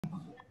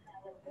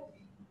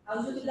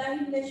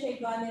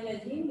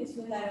Auzubillahiminashaitanirrajim.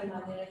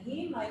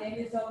 Bismillahirrahmanirrahim. My name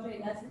is Dr.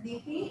 Ina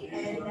Siddiqui,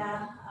 and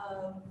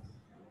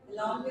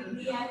along with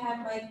me I have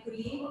my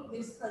colleague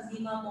Ms.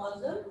 Khazima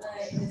Mozum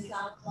in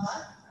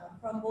Islamabad.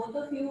 From both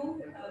of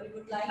you, we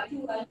would like to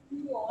welcome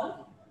you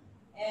all.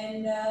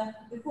 And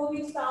before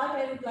we start,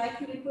 I would like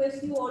to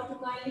request you all to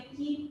kindly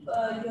keep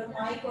your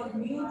mic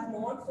on mute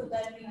mode so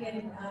that we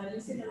can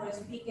listen to our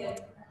speaker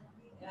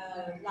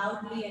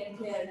loudly and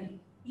clearly.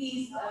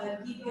 Please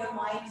keep your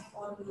mics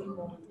on mute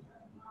mode.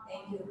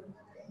 Thank you.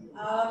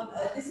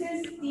 This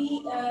is the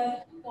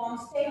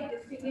Comstech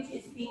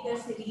Distinguished Speaker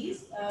Series.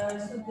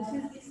 So this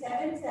is the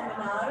seventh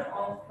seminar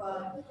of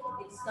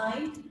its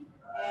kind.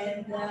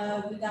 And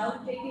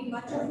without taking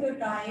much of your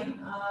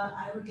time,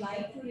 I would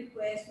like to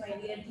request my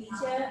dear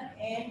teacher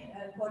and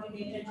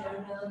Coordinator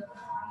General,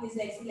 His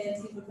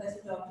Excellency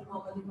Professor Dr.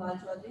 Mohammad Iqbal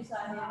Chaudhry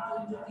Sahib,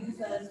 to introduce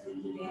us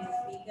with today's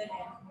speaker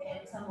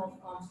and some of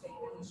Comstech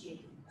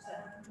initiatives.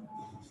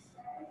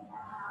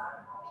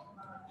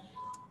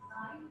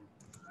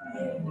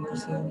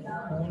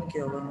 Phone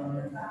क्या हुआ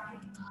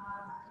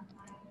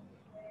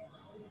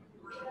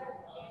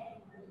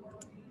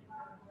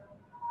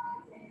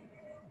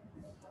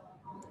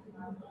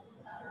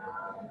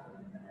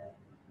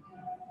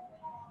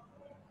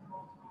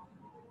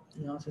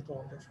यहाँ से तो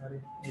होते सारे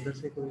इधर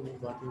से कोई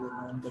बात ही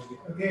ऑन कर दी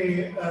Okay,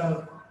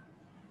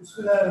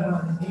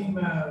 Bismillahirrahmanirrahim,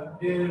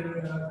 dear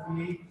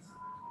colleagues,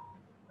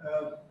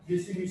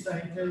 distinguished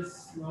scientists,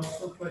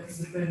 lots of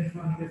participants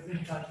from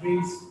different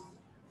countries.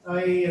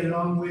 I,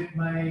 along with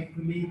my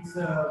colleagues,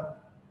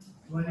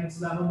 one in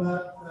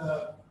Islamabad,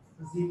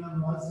 Khazima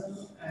Mozum,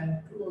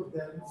 and two of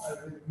them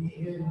are with me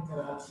here in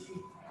Karachi,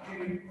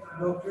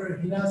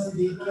 Dr. Hina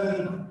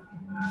Siddiqui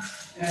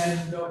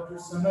and Dr.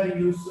 Samar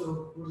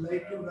Yusuf, would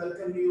like to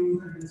welcome you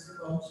to this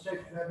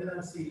Comstech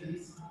webinar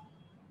series,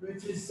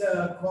 which is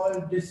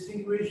called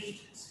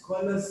Distinguished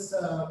Scholars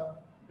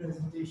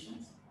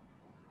Presentations.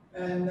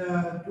 And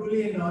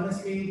truly and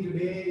honestly,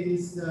 today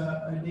is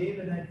a day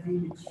when I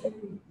feel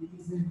extremely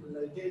pleased and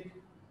delighted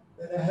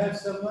that I have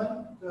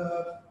someone to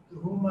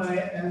whom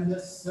I am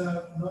just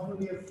not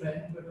only a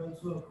friend but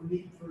also a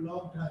colleague for a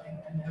long time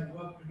and have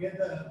worked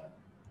together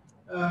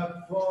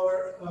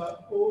for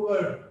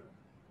over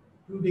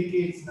 2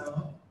 decades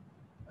now.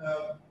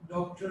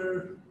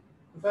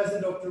 Professor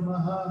Dr.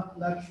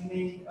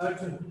 Mahaletchumy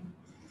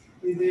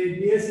is a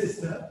dear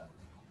sister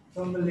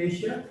from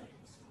Malaysia,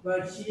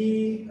 but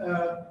she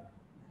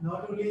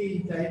not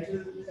only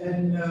titled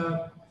and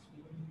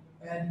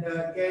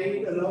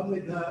carried along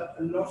with her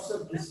lots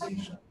of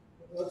distinction,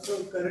 but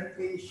also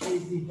currently she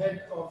is the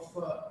head of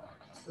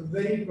a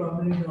very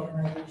prominent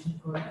organization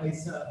called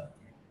ISA.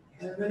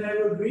 And when I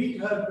would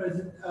read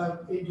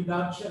her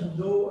introduction,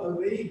 though a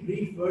very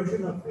brief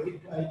version of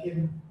it, I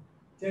can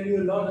tell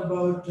you a lot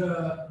about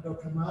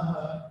Dr.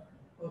 Maha,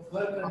 of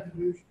her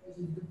contributions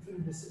in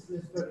different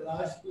disciplines, but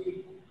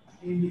largely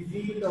in the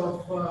field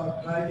of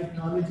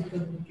biotechnology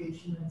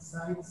communication and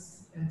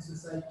science and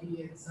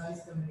society and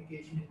science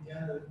communication in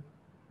general.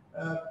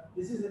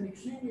 This is an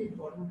extremely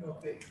important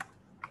topic.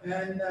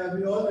 And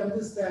we all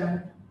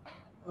understand,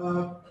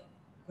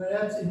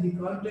 perhaps in the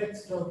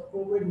context of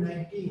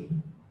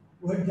COVID-19,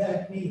 what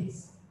that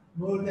means.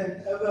 More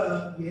than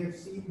ever, we have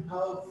seen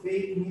how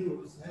fake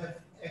news have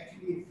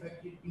actually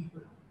affected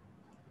people.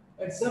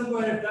 At some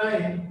point of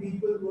time,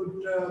 people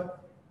would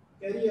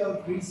carry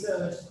out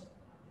research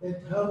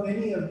that how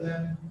many of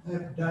them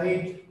have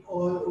died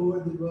all over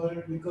the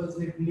world because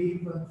they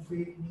believed on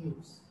fake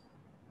news.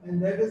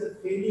 And that was a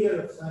failure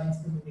of science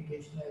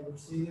communication, I would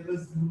say. There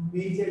was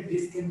major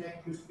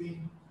disconnect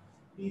between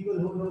people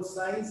who know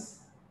science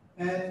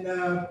and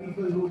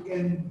people who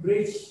can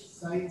bridge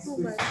science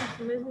with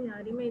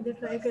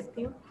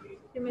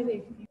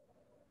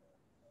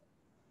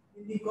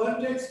in the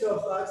context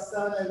of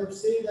Pakistan, I would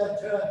say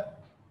that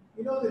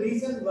the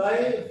reason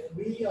why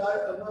we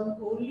are among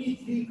only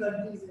 3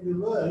 countries in the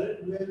world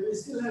where we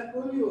still have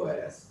polio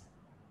virus.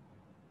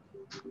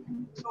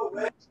 So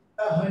when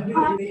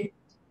 108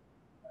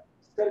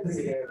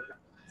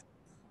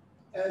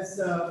 as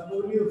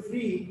polio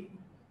free,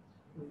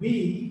 we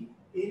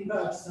in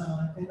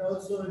Pakistan and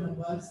also in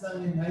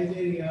Afghanistan and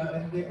Nigeria,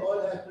 and they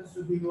all happen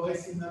to be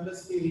OIC member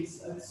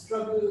states, are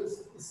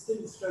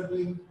still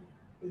struggling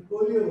with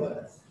polio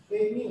virus,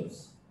 fake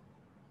news.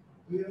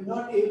 We are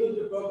not able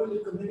to properly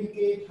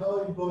communicate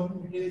how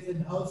important it is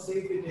and how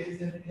safe it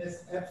is, and it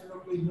has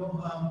absolutely no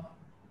harm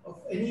of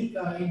any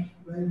kind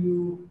when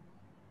you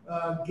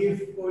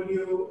give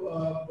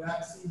polio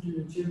vaccine to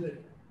your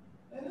children.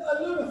 And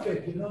a lot of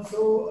it,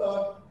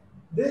 So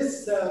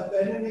this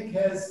pandemic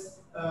has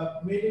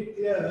made it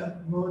clear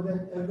more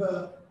than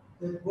ever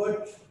that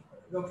what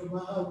Dr.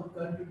 Maha would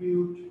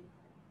contribute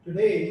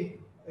today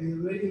is a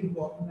very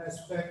important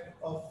aspect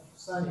of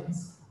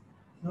science.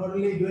 Not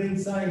only doing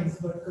science,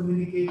 but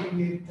communicating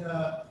it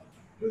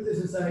to the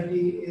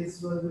society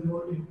is one of the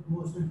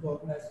most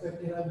important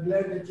aspects. And I'm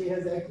glad that she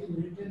has actually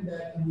written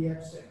that in the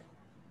abstract.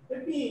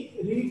 Let me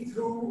read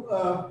through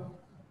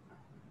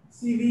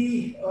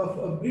CV of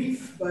a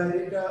brief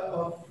biodata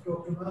of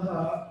Dr.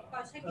 Maha.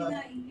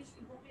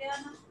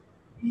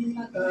 He,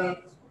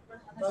 apart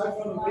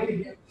from a very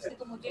researcher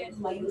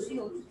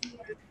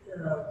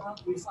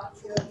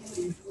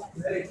in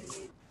America,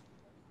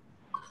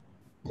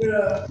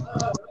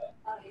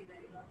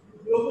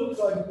 global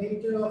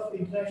coordinator of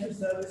international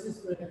services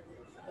for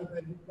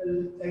medical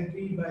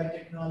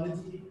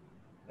agri-biotechnology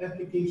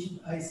application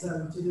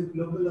ISA, which is a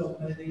global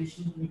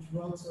organization which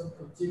works on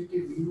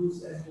objective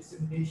use and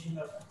dissemination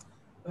of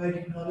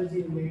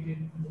biotechnology-related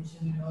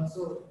information, and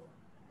also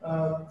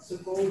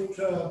support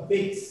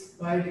BICS,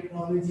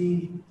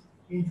 biotechnology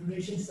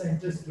information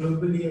centers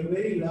globally, a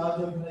very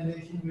large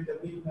organization with a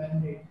big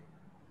mandate.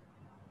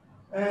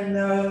 And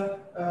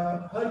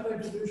her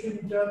contribution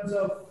in terms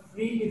of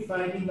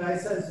redefining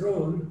ISA's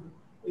role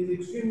is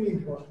extremely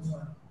important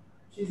one.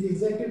 She's the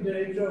Executive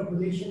Director of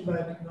Malaysian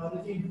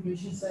Biotechnology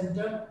Information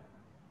Center,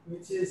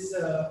 which is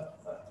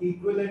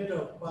equivalent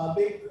of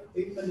PABIC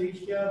in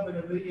Malaysia, but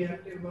a very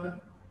active one.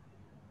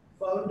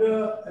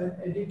 Founder and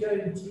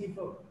editor-in-chief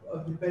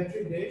of the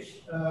Petri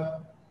Dish,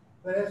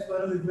 perhaps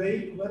one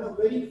of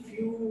very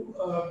few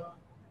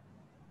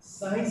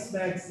science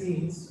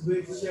magazines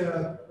which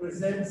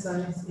present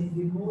science in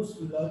the most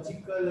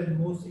logical and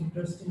most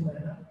interesting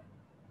manner.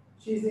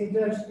 She is the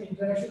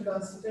international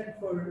consultant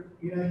for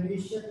United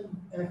Nations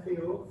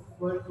FAO,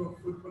 World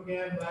Food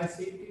Programme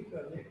Biosafety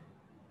Project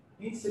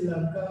in Sri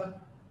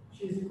Lanka.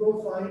 She is the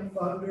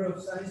co-founder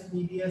of Science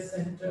Media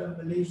Center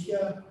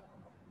Malaysia,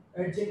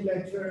 adjunct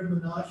lecturer at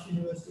Monash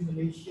University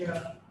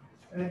Malaysia,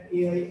 and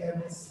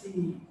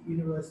AIMSC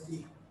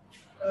University.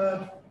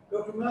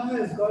 Dr. Maha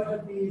has got her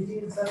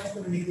PhD in science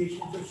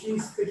communication, so she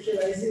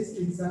specializes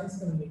in science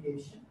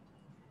communication.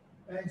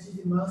 And she's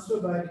a Master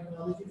of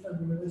Biotechnology from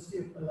the University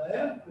of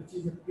Malaya, which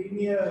is a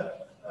premier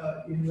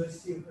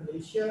university of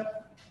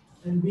Malaysia,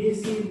 and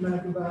BSc in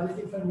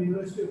Microbiology from the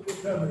University of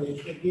Putra,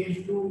 Malaysia.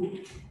 Again, two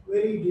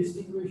very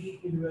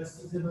distinguished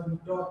universities among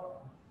the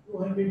top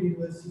 200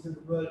 universities of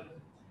the world.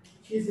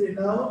 She's a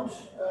renowned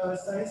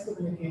science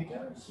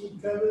communicator. She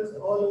travels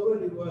all over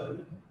the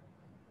world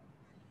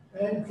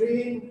and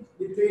train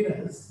the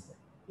trainers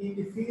in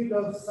the field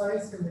of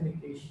science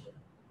communication.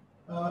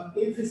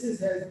 Emphasis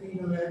has been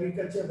on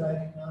agriculture,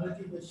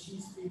 biotechnology, but she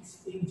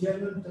speaks in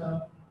general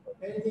terms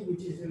anything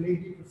which is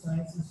related to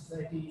science and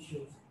society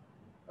issues.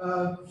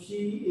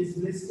 She is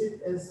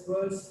listed as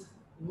world's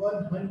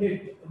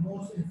 100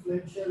 most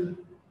influential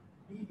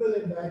people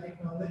in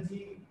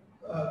biotechnology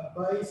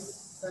by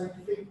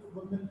Scientific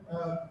Women,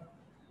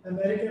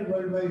 American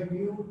Worldwide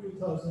View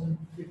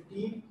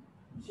 2015.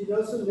 She's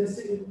also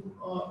listed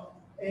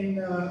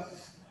in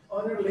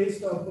honor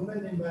list of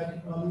women in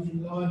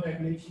biotechnology law and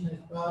regulation as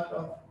part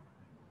of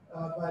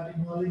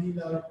Biotechnology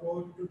Law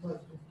Report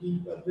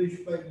 2015,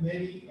 published by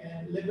Mary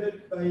and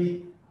Libet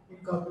by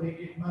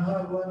Incorporated.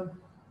 Maha won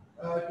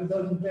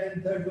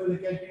 2010 Third World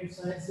Academy of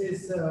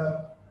Sciences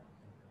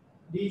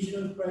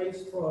Regional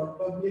Prize for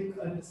Public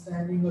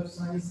Understanding of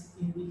Science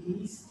in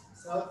the East,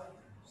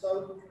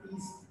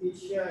 Southeast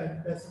Asia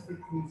and Pacific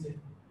region.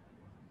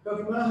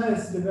 Dr. Maha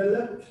has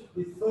developed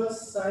the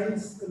first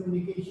science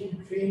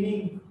communication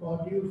training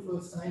module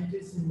for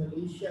scientists in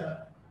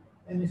Malaysia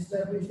and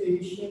established the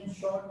Asian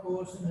short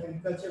course in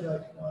agriculture,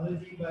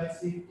 biotechnology,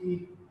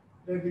 biosafety,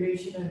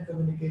 regulation and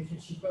communication.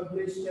 She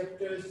published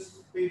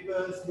chapters,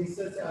 papers,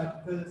 research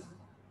articles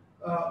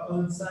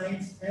on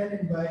science and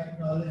in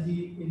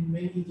biotechnology in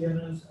many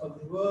journals of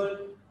the world.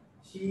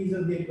 She is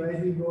on the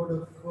advisory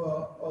board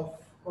of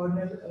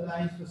Cornell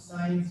Alliance for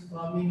Science,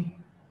 Farming,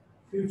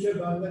 Future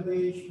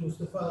Bangladesh,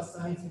 Mustafa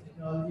Science and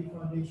Technology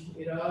Foundation,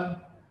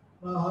 Iran.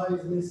 Maha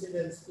is listed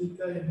as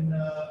speaker in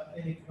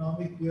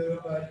Economic Bureau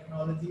of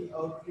Biotechnology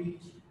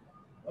Outreach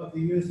of the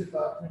US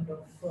Department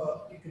of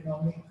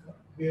Economic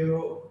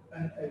Bureau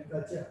and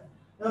Agriculture.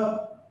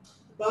 Now,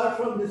 apart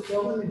from this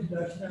formal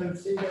introduction, I would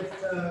say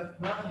that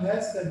Maha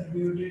has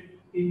contributed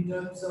in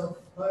terms of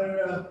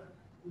her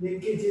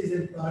linkages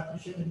and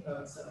partnership in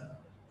Pakistan.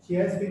 She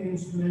has been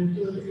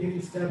instrumental in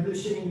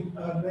establishing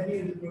many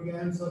of the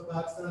programs of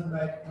Pakistan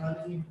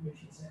Biotechnology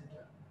Information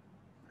Center.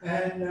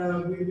 And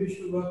we wish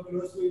to work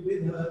closely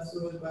with her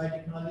so the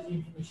Biotechnology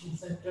Information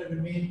Center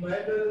remain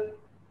viable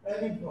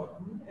and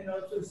important, and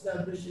also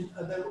established in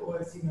other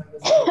OIC member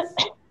states.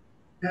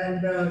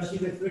 And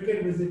she's a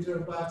frequent visitor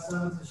of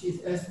Pakistan, so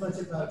she's as much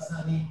a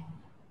Pakistani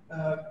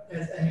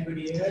as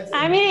anybody else.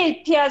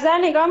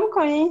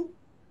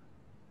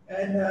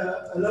 And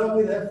along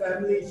with her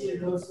family, she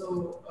has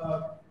also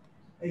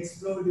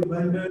explored the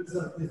wonders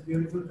of this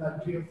beautiful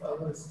country of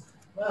ours.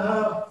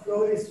 Maha,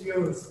 floor is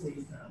yours,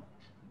 please now.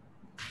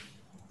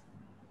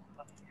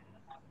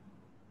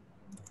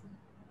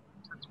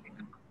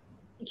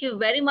 Thank you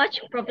very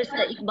much, Professor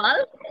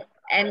Iqbal.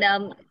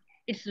 And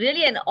it's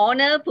really an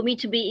honor for me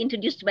to be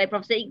introduced by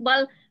Professor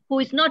Iqbal, who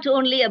is not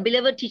only a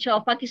beloved teacher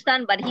of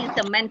Pakistan, but he's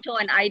a mentor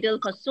and idol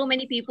for so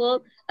many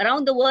people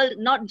around the world,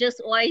 not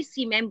just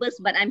OIC members,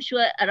 but I'm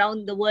sure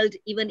around the world,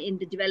 even in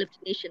the developed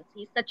nations.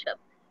 He's such an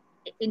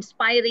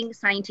inspiring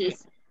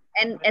scientist.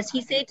 And as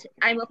he said,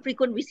 I'm a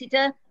frequent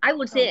visitor. I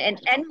would say an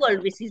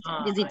annual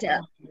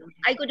visitor.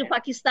 I go to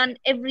Pakistan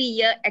every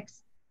year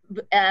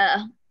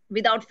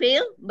without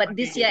fail, but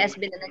this year has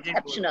been an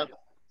exceptional.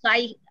 So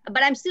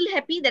but I'm still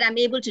happy that I'm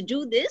able to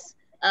do this,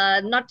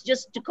 not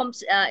just to for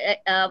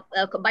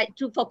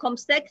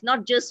comstech,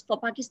 not just for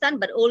Pakistan,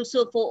 but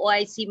also for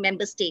OIC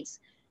member states.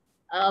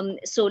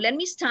 So let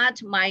me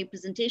start my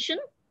presentation.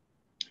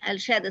 I'll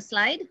share the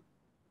slide.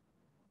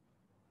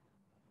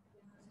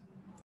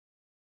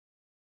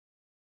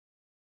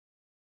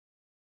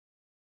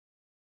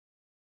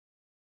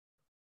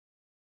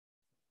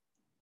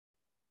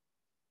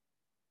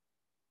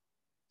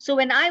 So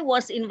when I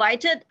was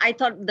invited, I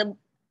thought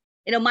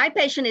my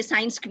passion is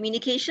science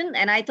communication,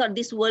 and I thought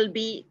this will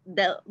be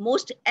the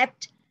most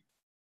apt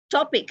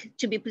topic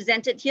to be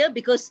presented here,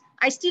 because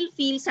I still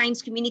feel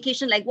science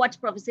communication, like what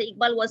Professor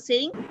Iqbal was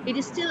saying, it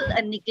is still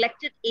a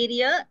neglected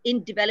area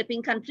in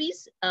developing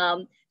countries.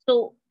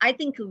 So I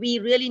think we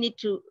really need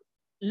to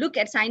look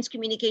at science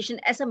communication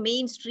as a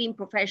mainstream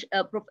profession,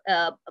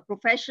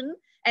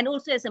 and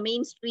also as a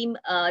mainstream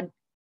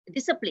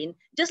discipline,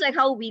 just like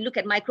how we look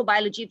at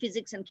microbiology,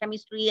 physics, and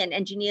chemistry, and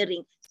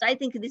engineering. So I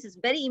think this is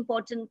very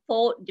important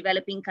for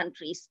developing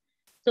countries.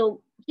 So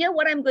here,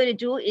 what I'm going to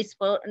do is,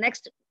 for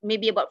next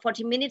maybe about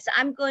 40 minutes,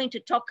 I'm going to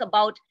talk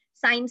about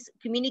science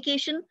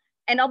communication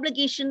and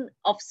obligation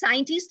of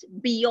scientists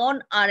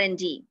beyond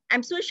R&D.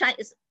 I'm so shy.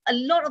 A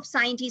lot of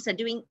scientists are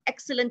doing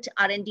excellent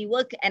R&D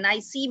work, and I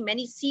see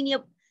many senior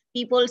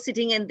people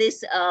sitting in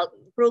this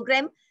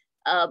program.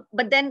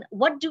 But then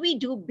what do we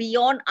do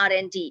beyond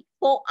R&D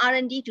for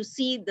R&D to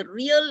see the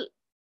real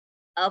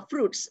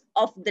fruits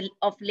of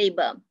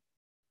labor?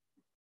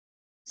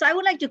 So I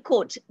would like to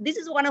quote, this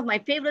is one of my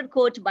favorite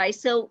quotes by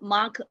Sir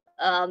Mark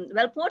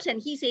Wellport,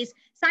 and he says,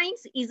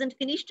 "Science isn't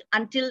finished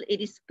until it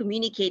is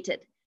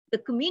communicated. The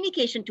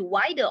communication to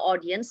wider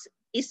audience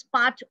is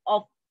part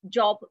of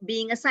job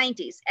being a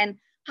scientist, and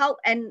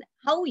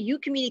how you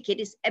communicate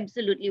is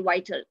absolutely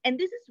vital." And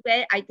this is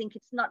where I think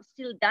it's not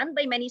still done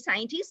by many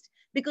scientists,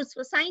 because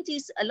for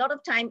scientists, a lot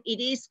of time it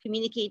is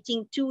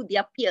communicating to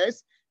their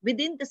peers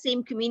within the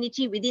same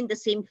community, within the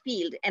same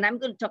field. And I'm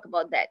going to talk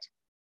about that.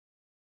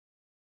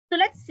 So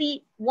let's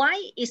see,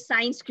 why is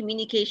science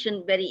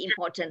communication very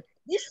important?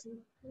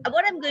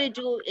 What I'm going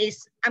to do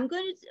is, I'm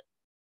going to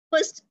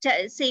first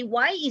say,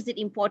 why is it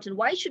important?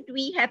 Why should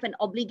we have an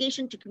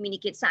obligation to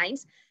communicate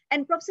science?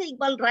 And Professor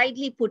Iqbal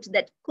rightly put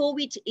that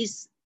COVID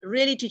is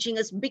really teaching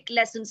us big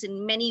lessons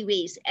in many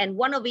ways. And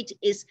one of it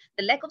is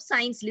the lack of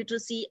science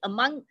literacy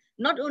among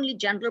not only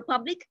general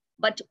public,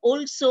 but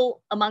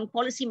also among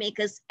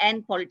policymakers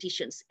and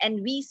politicians.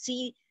 And we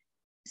see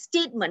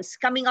statements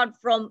coming out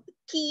from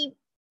key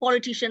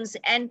politicians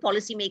and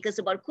policymakers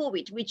about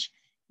COVID, which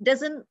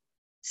doesn't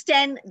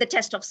stand the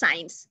test of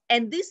science.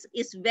 And this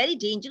is very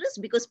dangerous,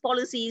 because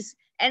policies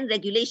and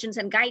regulations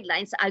and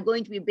guidelines are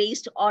going to be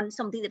based on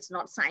something that's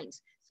not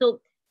science.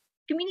 So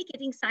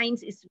communicating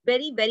science is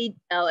very, very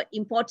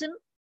important.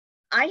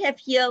 I have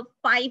here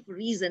 5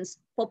 reasons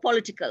for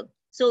political.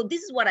 So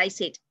this is what I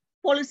said: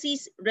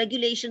 policies,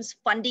 regulations,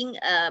 funding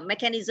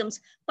mechanisms,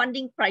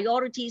 funding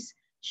priorities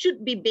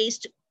should be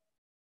based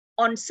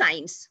on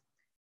science.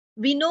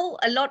 We know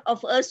a lot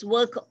of us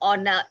work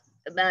on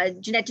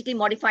genetically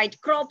modified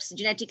crops,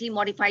 genetically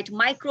modified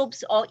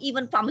microbes, or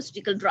even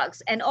pharmaceutical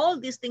drugs. And all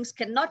these things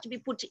cannot be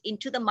put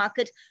into the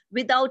market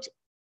without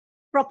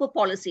proper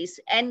policies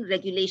and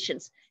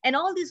regulations. And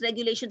all these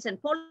regulations and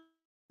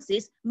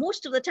policies,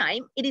 most of the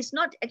time, it is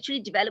not actually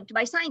developed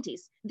by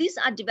scientists. These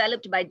are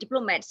developed by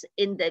diplomats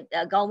in the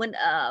government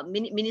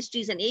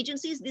ministries and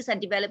agencies. These are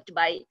developed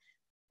by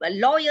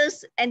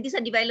lawyers, and these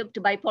are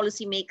developed by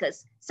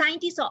policymakers.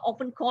 Scientists are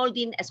often called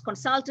in as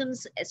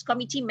consultants, as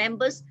committee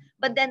members,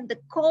 but then the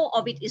core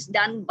of it is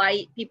done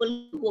by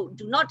people who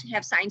do not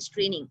have science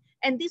training.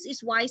 And this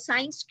is why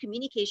science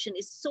communication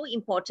is so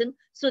important,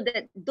 so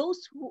that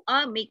those who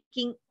are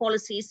making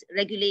policies,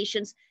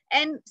 regulations,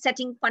 and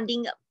setting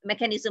funding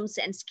mechanisms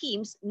and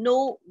schemes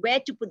know where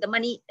to put the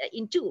money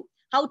into,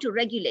 how to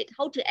regulate,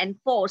 how to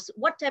enforce,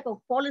 what type of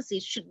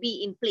policies should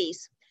be in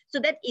place. So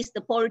that is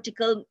the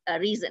political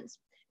reasons.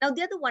 Now,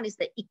 the other one is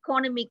the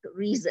economic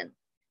reason.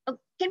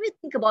 Can we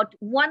think about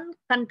one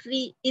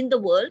country in the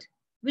world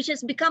which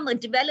has become a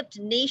developed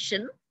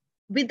nation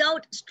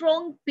without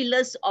strong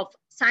pillars of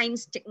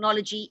science,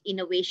 technology,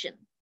 innovation?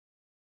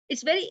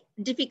 It's very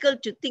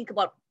difficult to think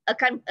about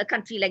a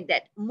country like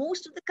that.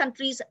 Most of the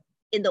countries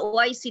in the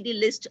OECD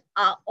list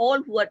are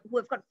all who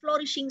have got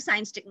flourishing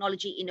science,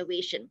 technology,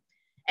 innovation,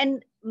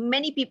 and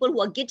many people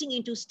who are getting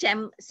into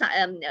STEM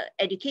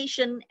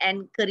education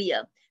and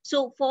career.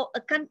 So for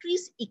a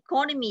country's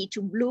economy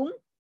to bloom,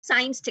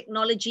 science,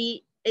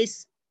 technology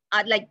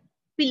are like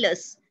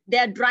pillars. They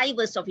are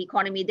drivers of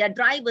economy. They are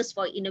drivers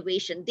for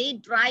innovation. They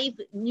drive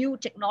new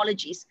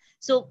technologies.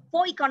 So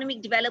for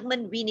economic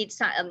development, we need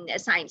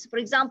science. For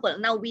example,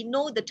 now we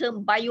know the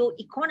term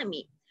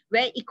bioeconomy,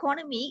 where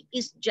economy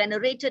is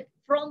generated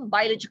from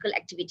biological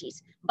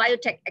activities,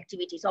 biotech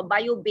activities, or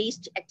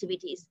bio-based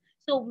activities.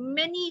 So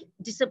many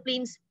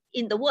disciplines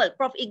in the world.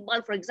 Prof.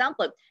 Iqbal, for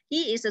example,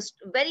 he is a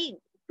very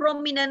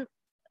prominent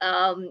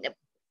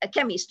a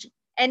chemist.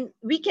 And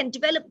we can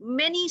develop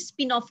many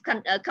spin-off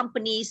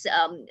companies,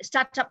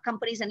 startup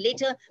companies, and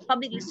later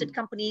public listed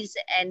companies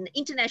and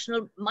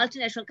international,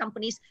 multinational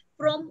companies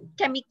from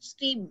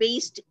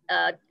chemistry-based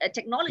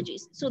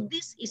technologies. So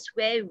this is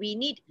where we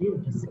need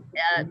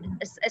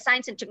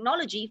science and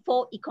technology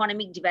for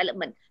economic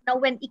development. Now,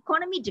 when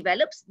economy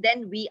develops,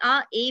 then we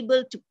are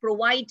able to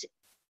provide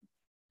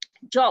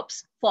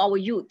jobs for our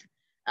youth,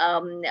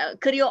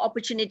 career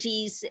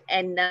opportunities,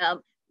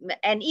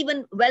 and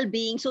even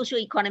well-being,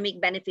 socio-economic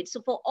benefits.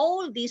 So for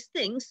all these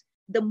things,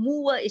 the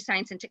mover is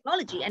science and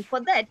technology. And for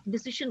that,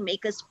 decision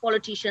makers,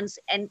 politicians,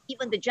 and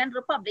even the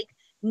general public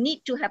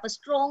need to have a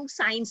strong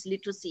science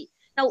literacy.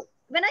 Now,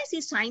 when I say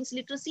science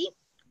literacy,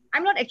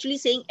 I'm not actually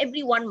saying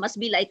everyone must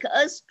be like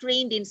us,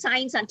 trained in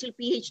science until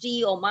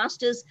PhD or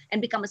master's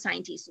and become a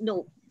scientist.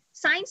 No,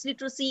 science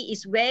literacy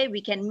is where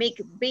we can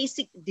make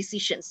basic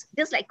decisions,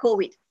 just like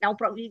COVID. Now,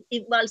 probably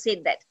Iqbal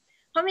said that.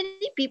 How many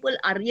people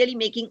are really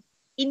making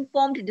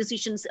informed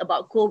decisions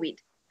about COVID?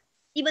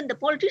 Even the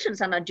politicians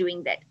are not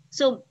doing that.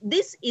 So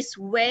this is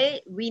where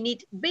we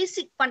need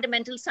basic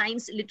fundamental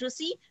science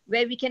literacy,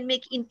 where we can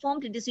make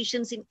informed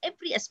decisions in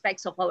every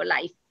aspects of our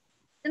life.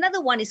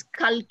 Another one is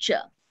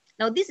culture.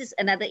 Now, this is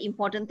another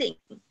important thing.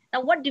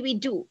 Now, what do we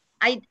do?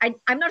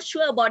 I'm not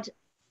sure about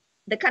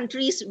the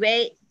countries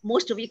where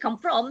most of you come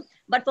from,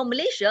 but for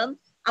Malaysia,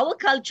 our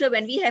culture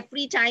when we have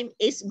free time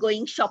is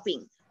going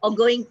shopping or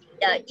going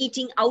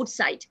eating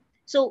outside.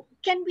 So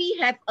can we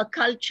have a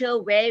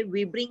culture where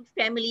we bring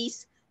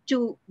families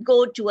to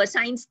go to a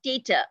science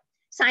theater,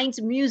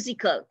 science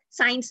musical,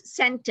 science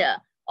center,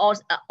 or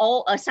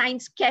a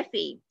science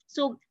cafe?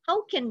 So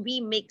how can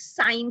we make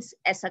science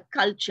as a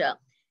culture?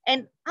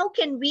 And how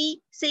can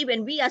we say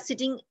when we are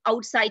sitting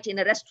outside in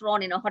a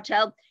restaurant, in a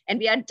hotel, and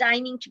we are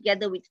dining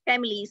together with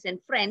families and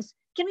friends,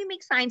 can we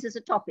make science as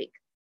a topic?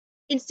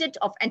 Instead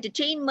of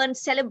entertainment,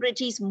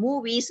 celebrities,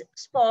 movies,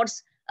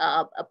 sports,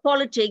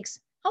 politics,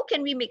 how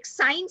can we make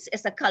science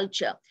as a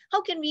culture?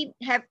 How can we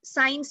have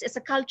science as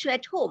a culture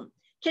at home?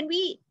 Can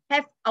we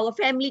have our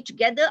family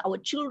together, our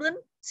children,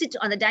 sit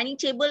on the dining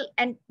table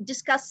and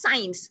discuss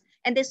science?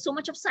 And there's so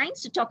much of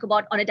science to talk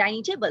about on a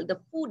dining table, the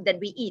food that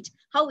we eat,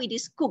 how it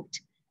is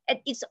cooked. And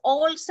it's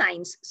all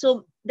science.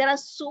 So there are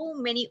so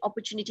many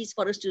opportunities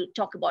for us to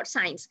talk about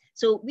science.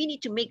 So we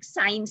need to make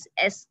science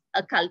as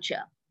a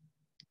culture.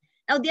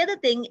 Now, the other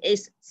thing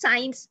is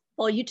science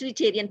for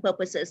utilitarian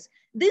purposes.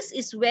 This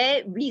is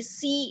where we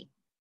see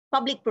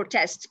public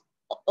protest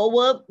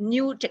over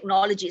new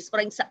technologies.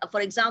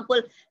 For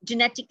example,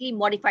 genetically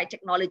modified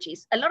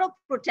technologies. A lot of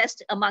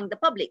protest among the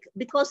public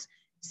because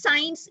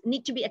science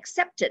need to be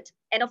accepted.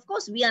 And of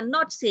course, we are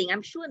not saying,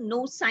 I'm sure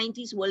no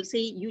scientist will say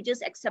you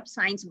just accept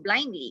science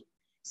blindly.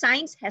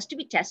 Science has to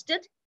be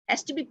tested,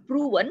 has to be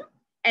proven,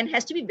 and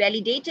has to be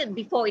validated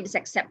before it is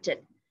accepted.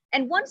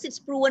 And once it's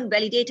proven,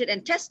 validated,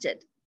 and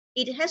tested,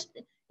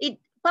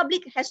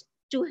 public has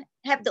to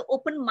have the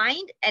open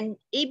mind and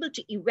able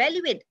to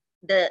evaluate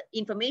the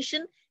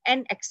information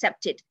and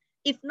accept it.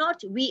 If not,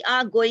 we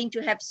are going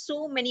to have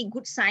so many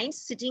good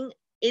science sitting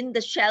in the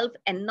shelf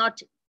and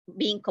not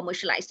being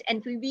commercialized.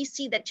 And we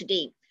see that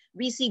today.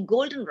 We see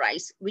golden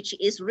rice, which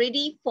is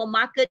ready for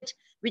market,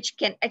 which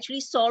can actually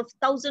solve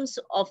thousands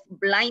of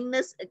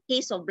blindness, a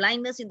case of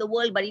blindness in the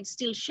world, but it's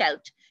still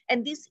shelved.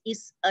 And this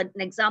is an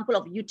example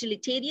of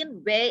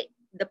utilitarian where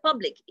the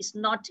public is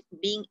not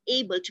being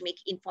able to make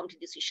informed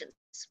decisions.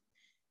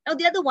 Now,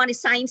 the other one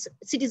is science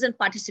citizen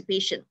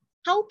participation.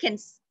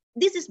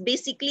 This is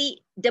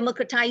basically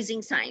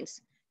democratizing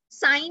science.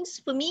 Science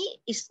for me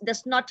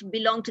does not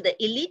belong to the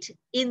elite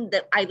in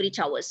the ivory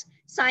towers.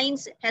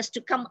 Science has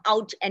to come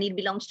out and it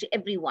belongs to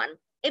everyone.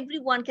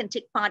 Everyone can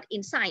take part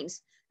in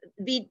science.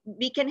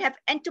 We can have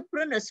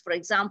entrepreneurs, for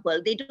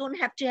example. They don't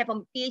have to have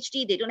a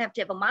PhD, they don't have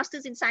to have a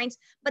master's in science,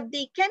 but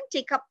they can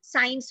take up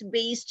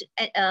science-based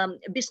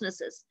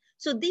businesses.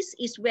 So this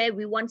is where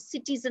we want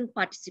citizen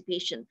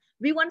participation.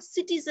 We want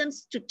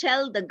citizens to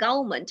tell the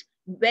government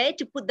where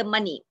to put the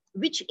money,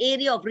 which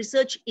area of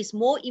research is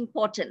more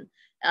important,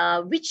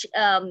 which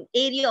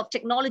area of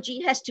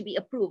technology has to be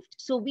approved.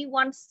 So we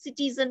want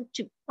citizens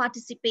to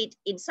participate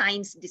in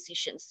science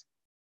decisions.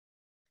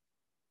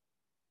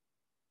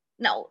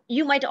 Now,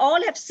 you might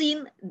all have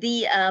seen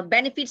the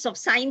benefits of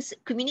science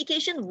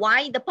communication,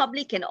 why the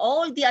public and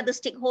all the other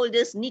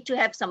stakeholders need to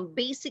have some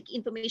basic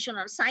information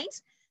on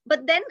science.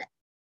 But then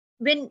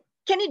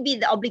can it be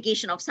the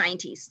obligation of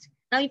scientists?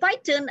 Now, if I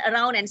turn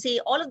around and say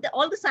all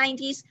the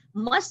scientists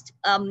must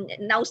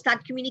now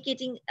start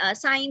communicating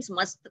science,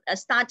 must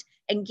start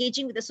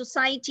engaging with the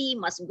society,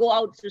 must go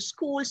out to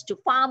schools, to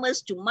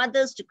farmers, to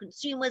mothers, to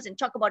consumers and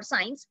talk about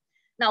science.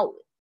 Now,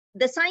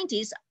 the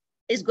scientist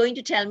is going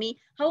to tell me,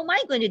 how am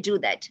I going to do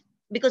that?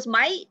 Because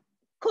my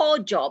core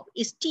job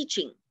is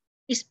teaching,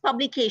 is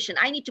publication.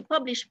 I need to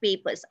publish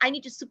papers. I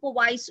need to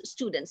supervise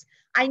students.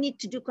 I need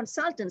to do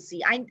consultancy.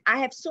 I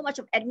have so much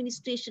of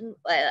administrative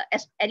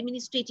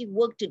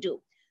work to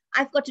do.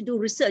 I've got to do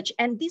research,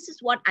 and this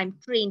is what I'm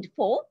trained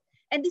for.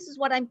 and this is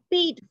what I'm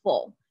paid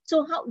for.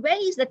 So where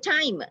is the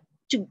time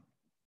to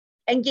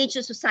engage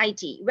the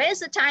society? Where's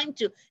the time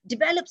to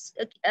develop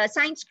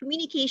science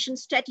communication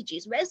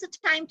strategies? Where's the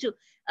time to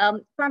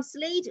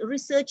translate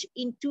research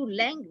into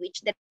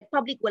language that the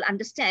public will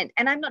understand?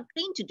 And I'm not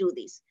trained to do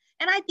this.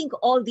 And I think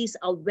all these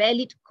are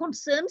valid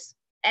concerns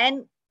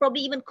and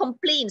probably even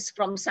complaints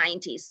from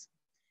scientists.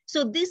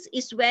 So this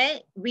is where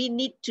we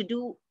need to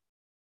do,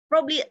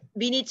 probably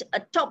we need a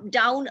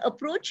top-down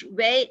approach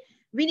where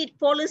we need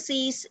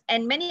policies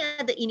and many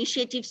other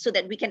initiatives so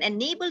that we can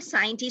enable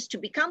scientists to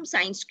become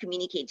science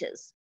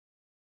communicators.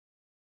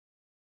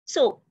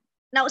 So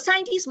now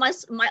scientists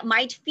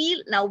might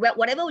feel, now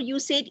whatever you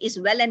said is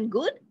well and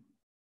good.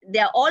 They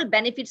are all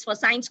benefits for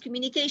science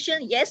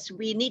communication. Yes,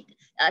 we need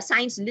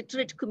science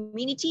literate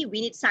community.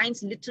 We need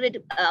science literate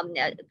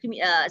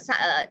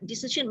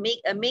decision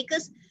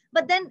makers.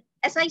 But then,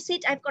 as I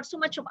said, I've got so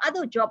much of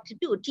other job to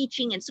do,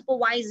 teaching and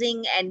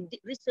supervising and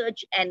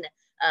research, and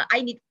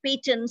I need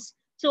patents.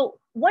 So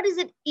what is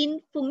it in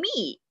for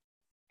me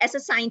as a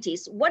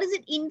scientist? What is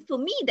it in for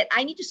me that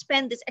I need to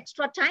spend this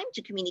extra time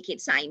to communicate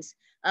science?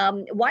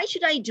 Why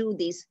should I do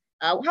this?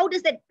 How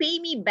does that pay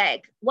me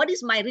back? What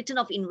is my return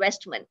of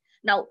investment?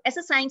 Now, as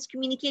a science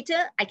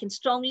communicator, I can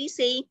strongly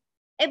say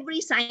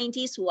every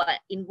scientist who are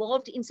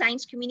involved in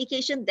science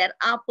communication, there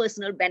are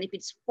personal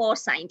benefits for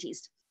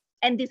scientists.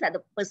 And these are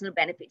the personal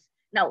benefits.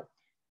 Now,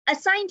 a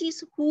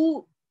scientist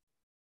who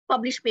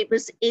publish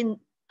papers in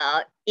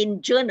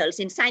journals,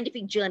 in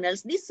scientific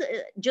journals, these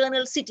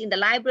journals sit in the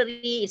library,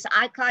 it's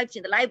archived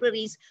in the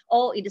libraries,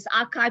 or it is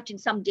archived in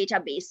some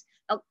database.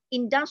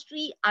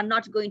 Industry are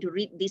not going to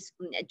read these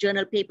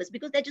journal papers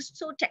because they're just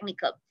so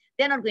technical.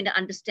 They're not going to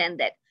understand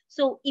that.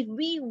 So if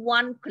we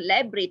want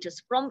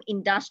collaborators from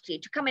industry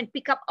to come and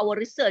pick up our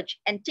research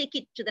and take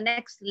it to the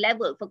next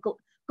level for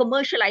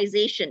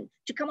commercialization,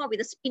 to come up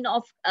with a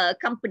spin-off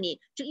company,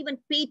 to even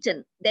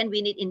patent, then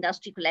we need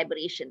industry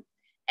collaboration.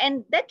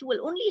 And that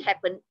will only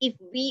happen if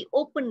we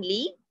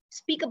openly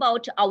speak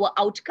about our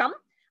outcome,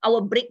 our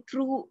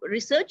breakthrough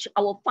research,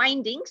 our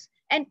findings,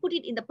 and put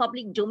it in the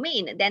public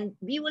domain. Then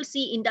we will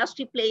see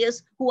industry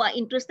players who are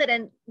interested,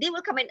 and they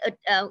will come and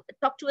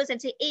talk to us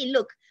and say, hey,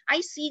 look, I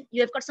see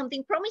you have got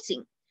something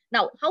promising.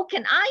 Now, how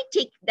can I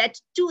take that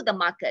to the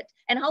market?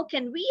 And how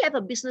can we have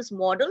a business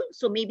model?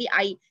 So maybe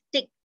I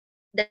take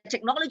the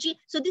technology.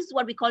 So this is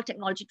what we call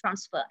technology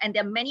transfer. And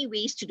there are many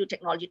ways to do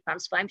technology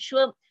transfer. I'm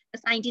sure the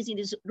scientists in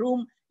this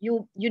room,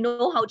 you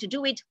know how to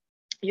do it.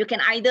 You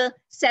can either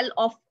sell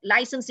off,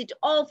 license it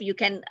off. You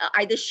can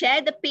either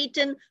share the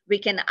patent. We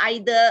can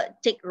either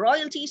take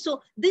royalty.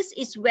 So this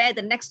is where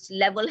the next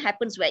level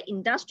happens, where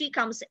industry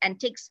comes and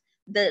takes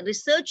the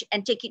research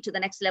and take it to the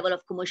next level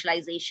of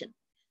commercialization.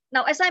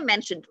 Now, as I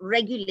mentioned,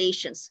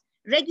 regulations.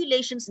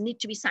 Regulations need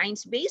to be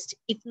science-based.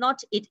 If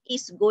not, it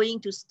is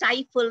going to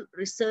stifle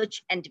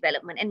research and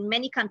development. And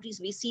many countries,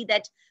 we see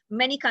that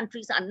many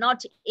countries are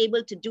not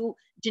able to do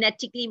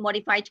genetically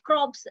modified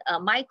crops,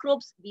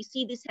 microbes. We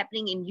see this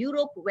happening in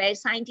Europe, where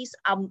scientists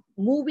are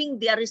moving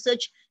their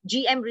research,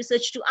 GM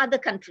research, to other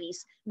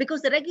countries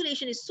because the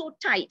regulation is so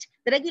tight.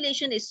 The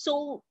regulation is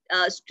so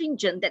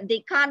stringent that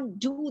they can't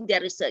do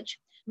their research.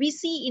 We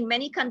see in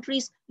many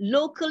countries,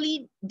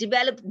 locally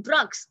developed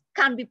drugs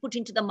can't be put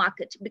into the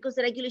market because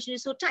the regulation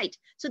is so tight.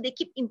 So they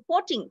keep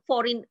importing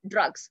foreign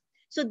drugs.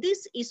 So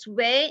this is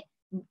where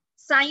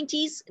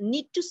scientists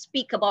need to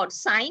speak about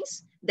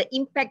science, the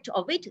impact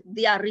of it,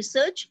 their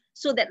research,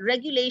 so that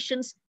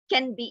regulations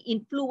can be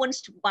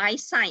influenced by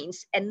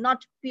science and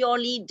not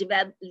purely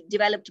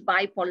developed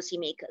by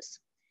policymakers.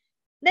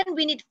 Then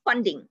we need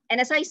funding.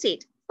 And as I said,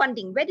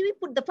 funding, where do we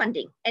put the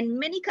funding? And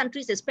many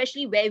countries,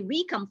 especially where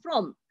we come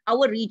from,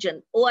 our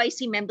region,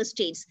 OIC member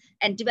states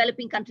and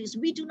developing countries,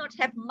 we do not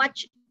have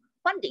much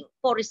funding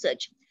for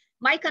research.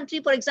 My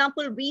country, for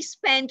example, we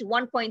spend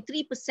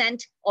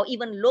 1.3% or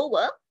even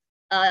lower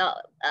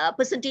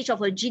percentage of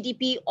our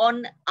GDP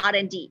on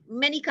R&D.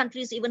 Many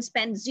countries even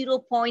spend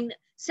 0.7,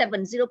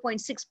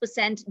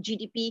 0.6%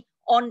 GDP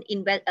on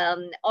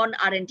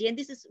R&D, and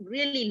this is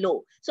really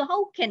low. So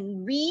how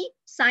can we,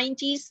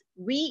 scientists,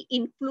 we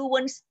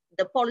influence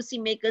the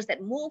policymakers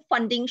that more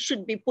funding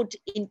should be put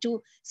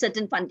into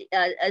certain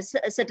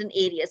certain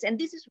areas? And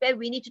this is where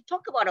we need to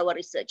talk about our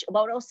research,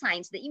 about our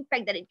science, the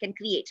impact that it can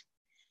create.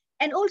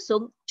 And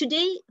also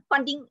today,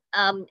 funding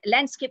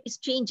landscape is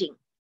changing.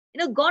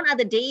 Gone are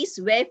the days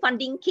where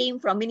funding came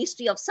from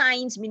Ministry of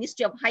Science,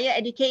 Ministry of Higher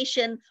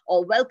Education,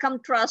 or Wellcome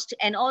Trust,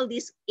 and all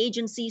these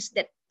agencies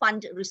that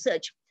fund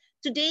research.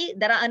 Today,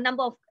 there are a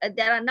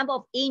number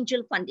of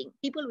angel funding,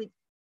 people with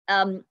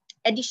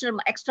additional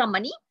extra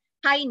money,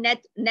 high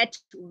net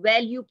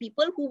value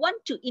people who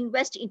want to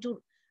invest into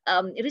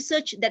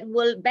research that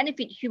will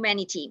benefit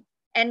humanity.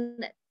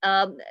 And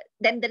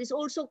then there is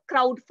also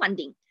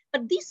crowdfunding.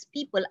 But these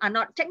people are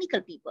not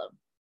technical people.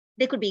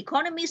 They could be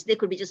economists, they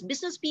could be just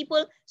business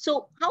people.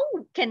 So how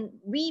can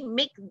we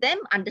make them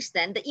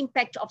understand the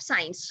impact of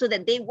science so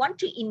that they want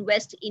to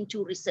invest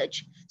into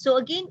research? So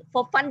again,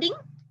 for funding,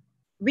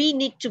 we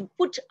need to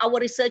put our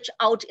research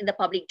out in the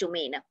public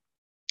domain.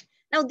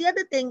 Now, the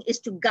other thing is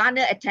to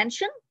garner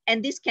attention,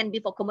 and this can be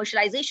for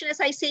commercialization, as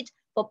I said,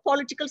 for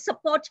political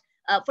support.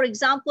 For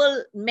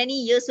example, many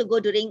years ago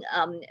during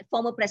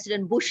former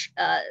President Bush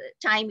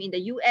time in the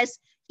US,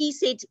 he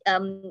said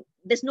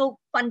there's no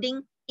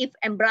funding if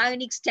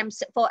embryonic stem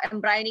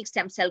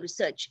cell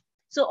research.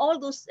 So all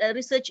those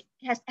research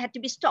had to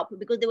be stopped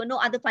because there were no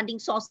other funding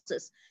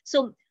sources.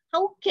 So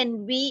how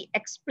can we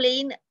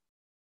explain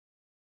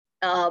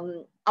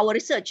our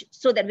research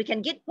so that we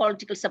can get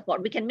political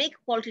support? We can make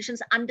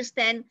politicians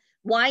understand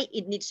why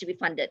it needs to be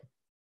funded.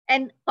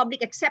 And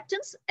public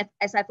acceptance,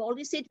 as I've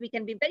always said, we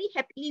can be very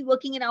happily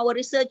working in our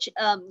research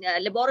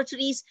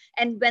laboratories,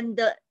 and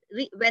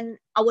when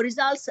our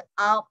results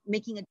are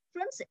making a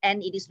difference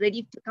and it is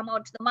ready to come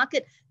out to the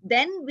market,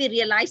 then we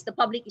realize the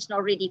public is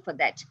not ready for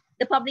that.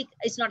 The public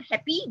is not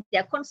happy,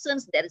 there are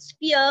concerns, there is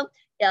fear,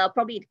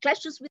 probably it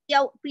clashes with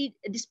their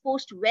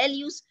predisposed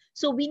values.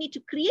 So we need to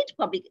create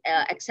public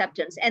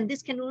acceptance, and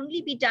this can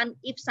only be done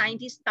if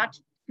scientists start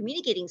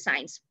communicating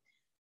science.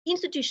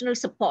 Institutional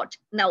support.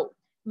 Now,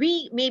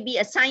 we may be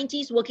a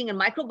scientist working in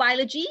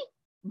microbiology,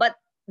 but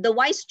the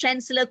vice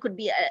chancellor could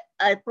be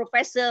a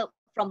professor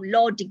from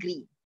law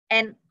degree.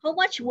 And how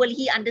much will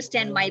he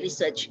understand my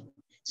research?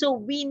 So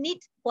we need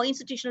for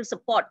institutional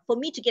support, for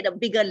me to get a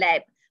bigger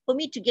lab, for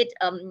me to get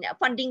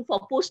funding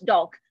for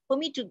postdoc, for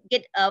me to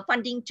get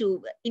funding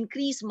to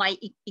increase my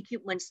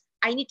equipments.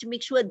 I need to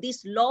make sure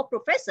this law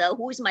professor,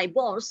 who is my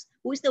boss,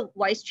 who is the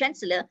vice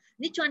chancellor,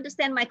 need to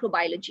understand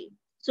microbiology.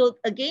 So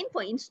again,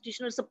 for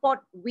institutional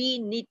support, we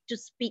need to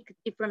speak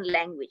different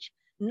language,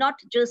 not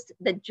just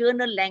the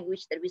journal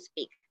language that we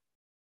speak.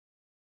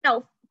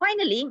 Now,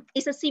 finally,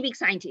 is a civic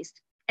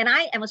scientist. And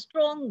I am a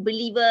strong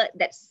believer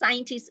that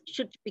scientists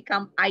should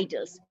become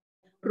idols,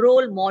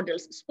 role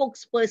models,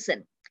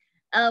 spokesperson,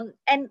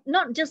 and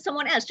not just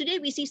someone else. Today,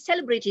 we see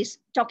celebrities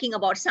talking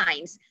about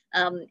science,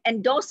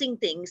 endorsing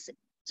things.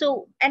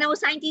 So, and our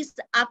scientists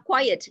are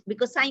quiet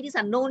because scientists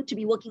are known to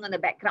be working on the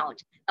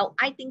background. Now,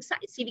 I think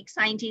civic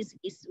scientists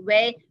is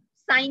where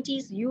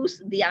scientists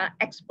use their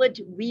expert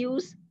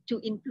views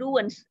to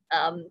influence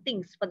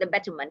things for the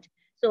betterment.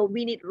 So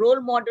we need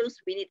role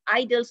models, we need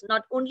idols,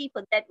 not only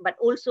for that, but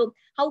also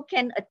how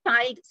can a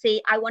child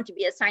say, I want to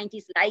be a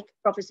scientist like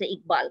Professor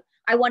Iqbal.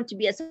 I want to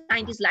be a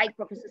scientist like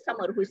Professor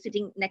Samar, who is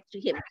sitting next to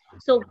him.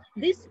 So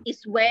this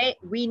is where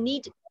we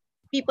need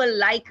people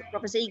like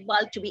Professor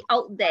Iqbal to be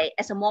out there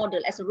as a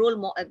model, as a role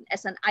model,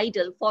 as an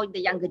idol for the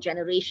younger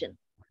generation.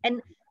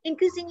 And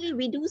increasingly,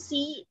 we do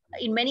see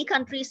in many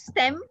countries,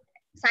 STEM,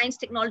 science,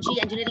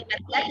 technology, engineering,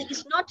 mathematics,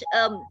 is not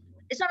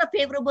a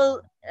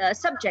favorable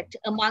subject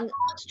among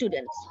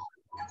students.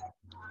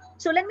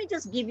 So let me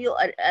just give you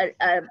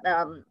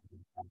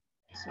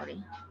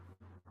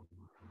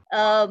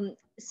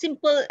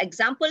simple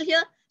example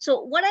here.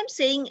 So what I'm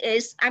saying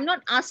is, I'm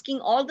not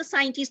asking all the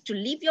scientists to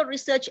leave your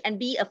research and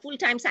be a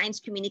full-time science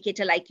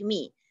communicator like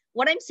me.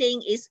 What I'm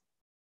saying is,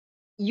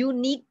 you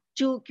need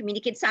to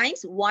communicate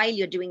science while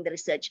you're doing the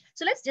research.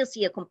 So let's just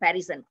see a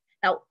comparison.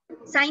 Now,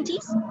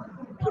 scientists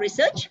do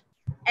research,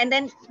 and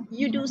then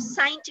you do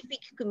scientific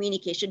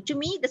communication. To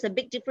me, there's a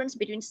big difference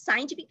between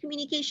scientific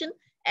communication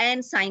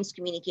and science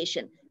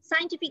communication.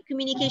 Scientific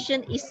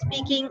communication is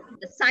speaking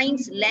the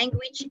science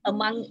language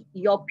among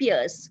your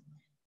peers.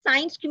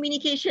 Science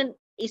communication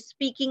is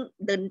speaking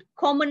the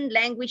common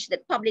language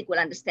that public will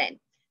understand.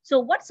 So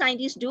what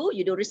scientists do,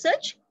 you do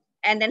research,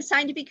 and then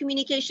scientific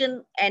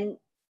communication, and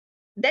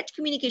that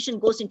communication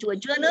goes into a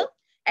journal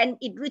and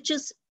it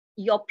reaches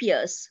your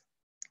peers.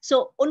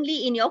 So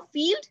only in your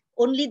field,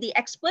 only the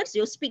experts,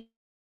 you speak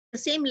the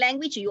same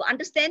language, you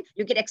understand,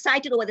 you get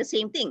excited over the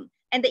same thing.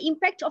 And the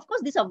impact, of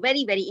course, these are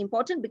very, very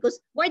important,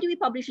 because why do we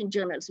publish in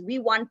journals? We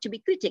want to be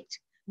critiqued.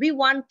 We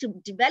want to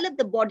develop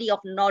the body of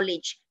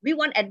knowledge. We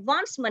want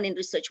advancement in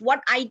research.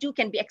 What I do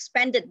can be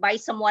expanded by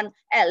someone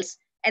else,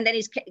 and then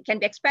it can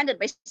be expanded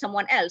by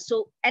someone else.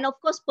 So, and of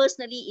course,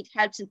 personally, it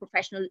helps in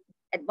professional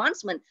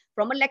advancement.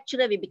 From a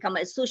lecturer, we become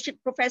an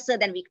associate professor,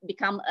 then we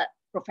become a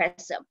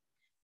professor.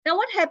 Now,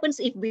 what happens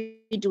if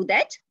we do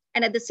that?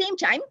 And at the same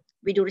time,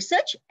 we do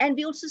research and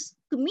we also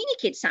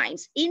communicate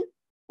science in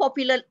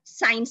popular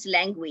science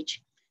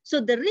language. So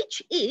the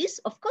rich is,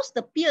 of course,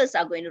 the peers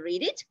are going to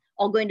read it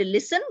or going to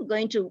listen,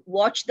 going to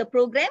watch the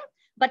program,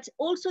 but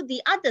also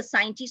the other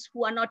scientists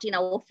who are not in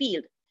our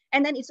field.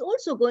 And then it's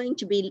also going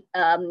to be,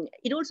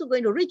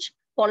 reach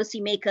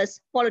policymakers,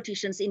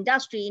 politicians,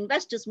 industry,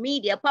 investors,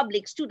 media,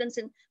 public, students,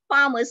 and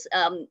farmers,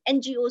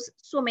 NGOs,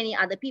 so many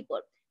other people.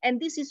 And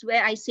this is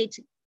where I said,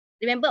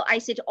 remember, I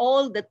said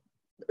all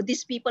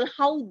these people,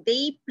 how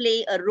they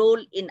play a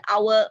role in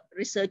our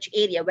research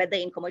area, whether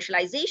in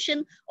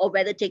commercialization or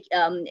whether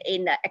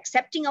in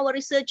accepting our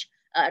research,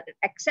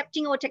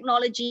 accepting our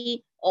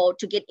technology, or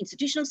to get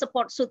institutional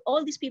support. So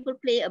all these people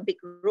play a big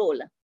role.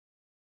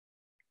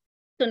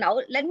 So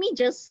now let me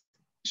just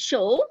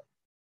show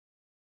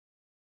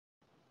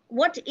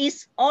what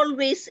is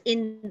always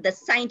in the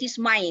scientist's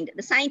mind.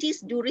 The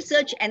scientists do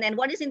research, and then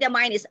what is in their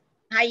mind is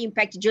high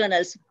impact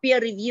journals, peer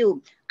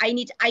review, I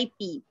need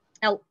IP.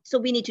 Now, so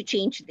we need to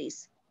change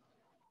this.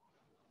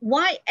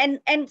 why,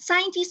 and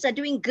scientists are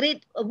doing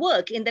great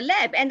work in the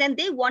lab, and then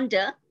they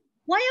wonder,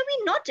 why are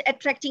we not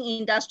attracting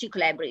industry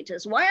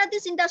collaborators? Why are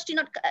this industry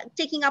not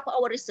taking up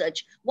our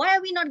research? Why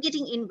are we not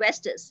getting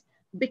investors?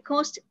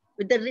 Because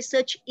the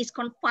research is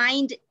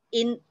confined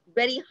in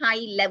very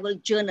high level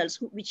journals,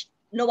 which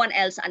no one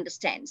else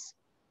understands.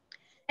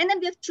 And then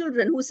we have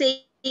children who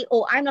say,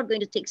 oh, I'm not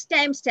going to take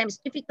STEM. STEM is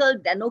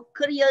difficult. There are no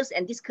careers,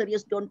 and these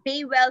careers don't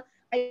pay well.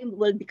 I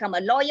will become a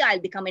lawyer. I'll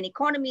become an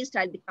economist.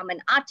 I'll become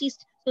an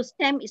artist. So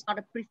STEM is not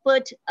a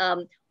preferred,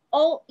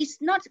 or it's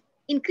not,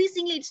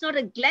 increasingly, it's not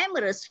a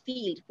glamorous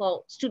field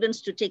for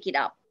students to take it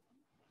up.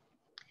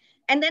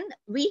 And then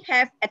we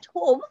have at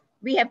home,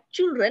 we have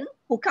children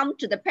who come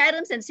to the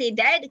parents and say,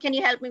 Dad, can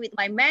you help me with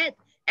my math?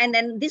 And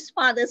then this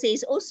father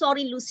says, oh,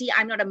 sorry, Lucy,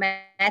 I'm not a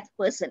math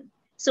person.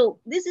 So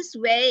this is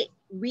where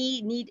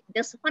we need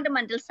this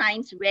fundamental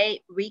science, where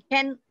we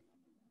can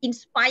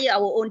inspire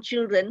our own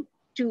children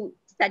to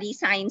study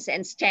science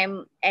and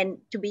STEM and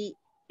to be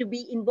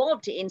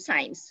involved in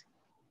science.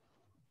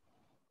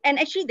 And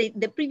actually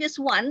the previous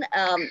one,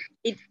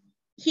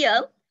 there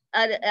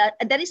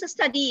is a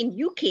study in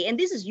UK, and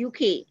this is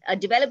UK, a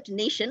developed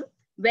nation,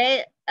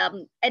 where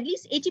at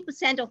least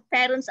 80% of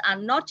parents are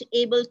not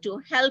able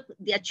to help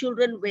their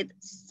children with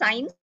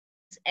science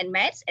and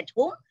maths at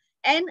home.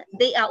 And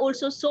they are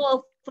also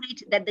so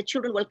afraid that the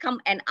children will come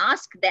and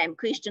ask them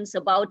questions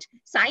about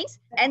science,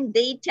 and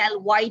they tell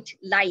white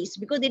lies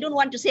because they don't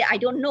want to say, I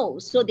don't know.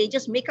 So they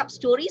just make up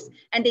stories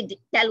and they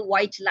tell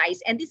white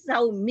lies. And this is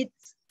how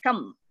myths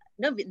come.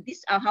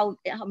 These are how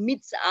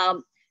myths are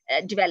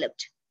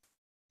developed.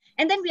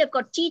 And then we have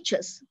got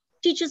teachers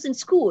in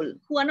school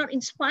who are not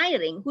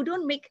inspiring, who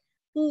don't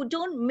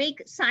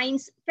make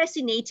science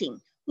fascinating,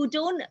 who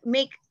don't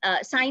make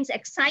science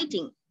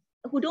exciting,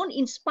 who don't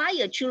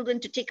inspire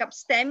children to take up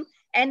STEM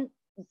and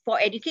for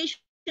education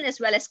as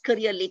well as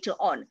career later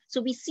on.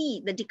 So we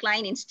see the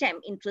decline in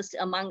STEM interest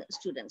among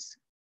students.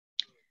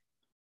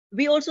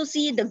 We also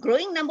see the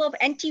growing number of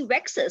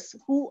anti-vaxxers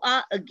who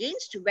are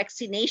against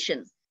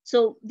vaccination.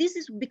 So this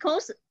is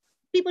because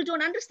people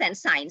don't understand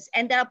science,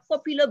 and there are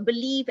popular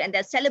belief, and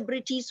there are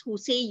celebrities who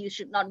say you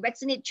should not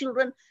vaccinate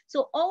children.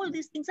 So all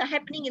these things are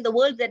happening in the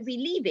world that we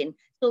live in.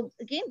 So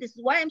again, this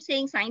is why I'm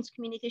saying science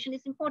communication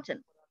is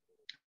important.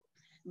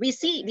 We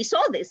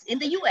saw this in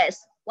the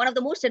US, one of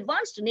the most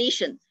advanced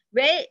nation,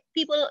 where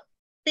people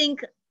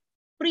think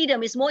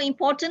freedom is more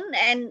important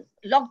and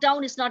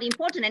lockdown is not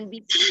important. And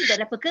we see the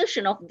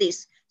repercussion of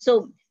this.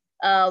 So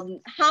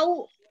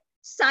how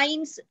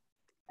science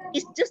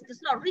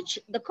does not reach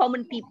the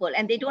common people,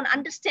 and they don't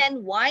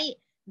understand why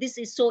this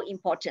is so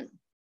important.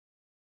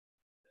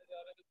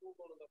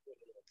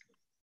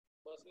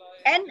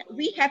 And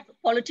we have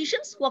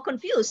politicians who are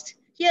confused.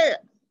 Here,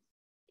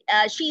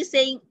 she is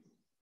saying,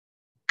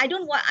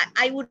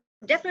 I would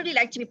definitely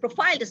like to be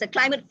profiled as a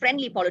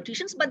climate-friendly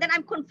politician, but then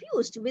I'm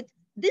confused with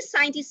this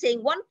scientist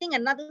saying one thing,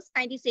 another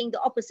scientist saying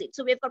the opposite.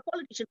 So we've got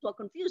politicians who are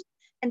confused.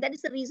 And that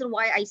is the reason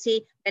why I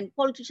say when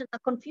politicians are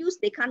confused,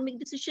 they can't make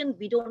decisions.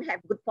 We don't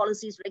have good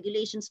policies,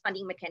 regulations,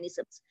 funding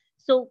mechanisms.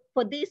 So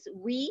for this,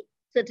 we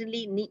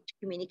certainly need to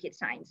communicate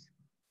science.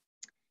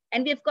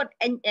 And we've got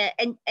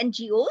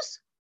NGOs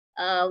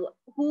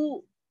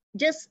who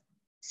just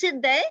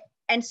sit there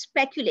and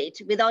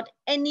speculate without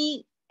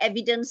any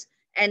evidence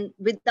and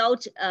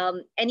without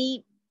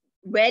any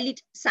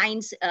valid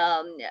science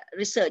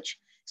research.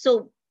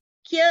 So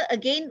here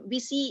again, we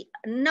see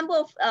a number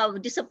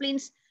of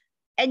disciplines.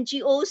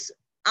 NGOs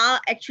are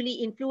actually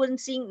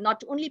influencing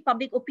not only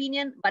public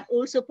opinion, but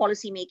also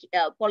policy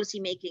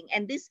making.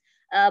 And this,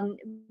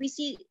 we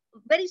see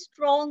very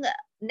strong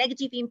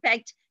negative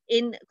impact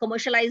in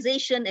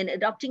commercialization and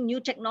adopting new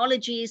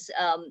technologies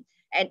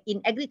and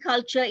in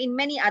agriculture, in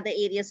many other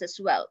areas as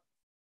well.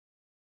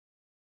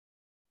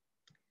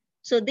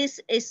 So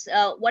this is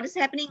what is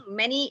happening.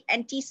 Many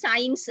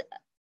anti-science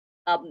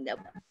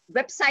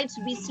websites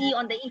we see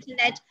on the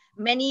internet,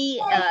 many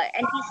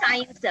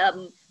anti-science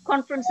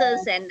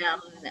conferences and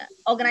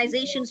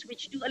organizations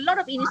which do a lot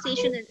of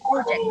initiation and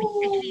project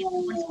which actually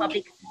influence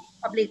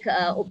public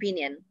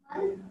opinion.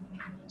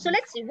 So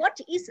let's see, what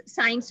is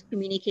science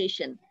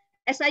communication?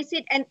 As I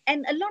said, and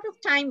a lot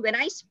of time when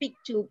I speak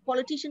to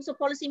politicians or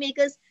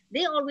policymakers,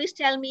 they always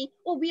tell me,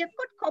 oh, we have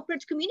got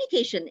corporate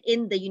communication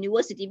in the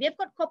university. We have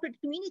got corporate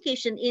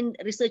communication in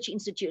research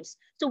institutes.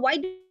 So why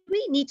do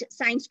we need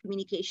science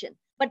communication?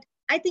 But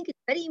I think it's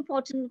very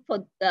important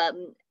for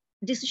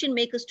decision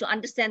makers to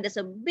understand there's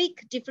a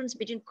big difference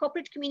between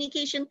corporate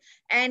communication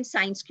and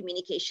science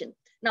communication.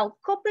 Now,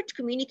 corporate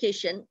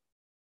communication,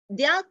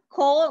 their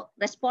core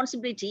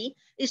responsibility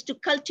is to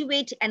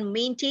cultivate and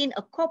maintain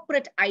a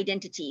corporate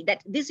identity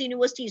that this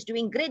university is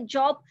doing a great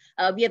job.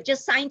 We have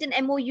just signed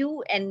an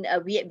MOU, and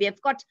we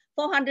have got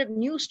 400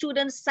 new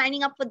students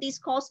signing up for this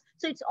course.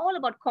 So it's all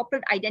about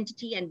corporate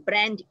identity and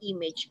brand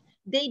image.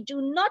 They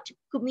do not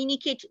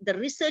communicate the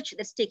research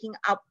that's taking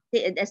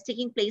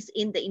place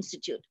in the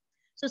institute.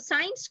 So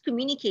science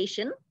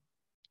communication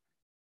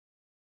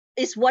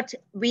is what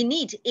we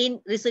need in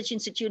research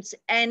institutes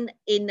and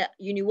in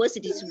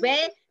universities,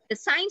 where the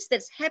science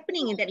that's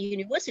happening in that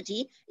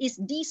university is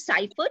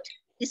deciphered,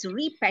 is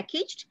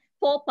repackaged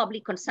for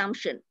public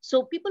consumption.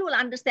 So people will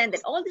understand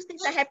that all these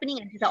things are happening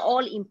and these are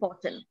all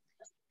important.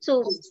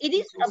 So it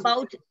is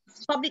about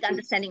public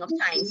understanding of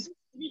science.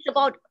 It is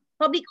about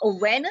public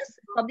awareness,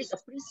 public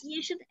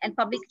appreciation, and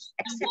public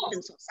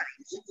acceptance of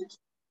science.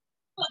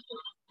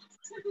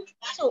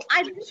 So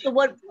I've used the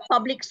word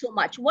public so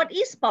much. What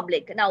is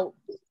public? Now,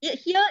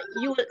 here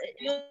you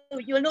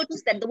will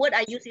notice that the word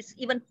I use is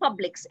even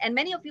publics. And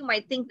many of you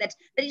might think that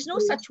there is no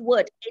such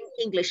word in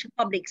English,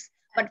 publics.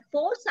 But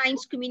for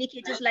science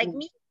communicators like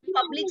me,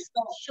 publics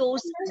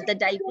shows the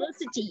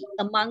diversity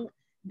among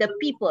the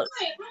people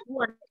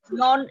who are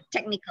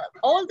non-technical,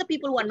 all the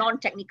people who are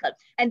non-technical.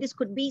 And this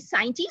could be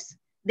scientists.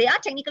 They are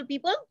technical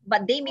people,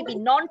 but they may be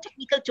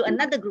non-technical to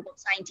another group of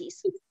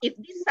scientists. If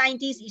this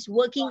scientist is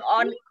working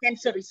on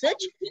cancer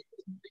research,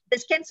 the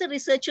cancer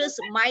researchers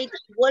might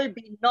well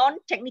be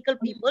non-technical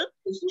people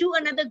to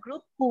another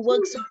group who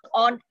works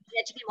on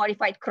genetically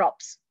modified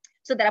crops.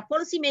 So there are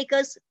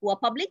policymakers who are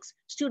publics,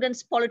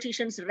 students,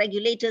 politicians,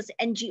 regulators,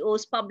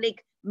 NGOs,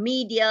 public,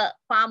 media,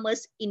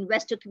 farmers,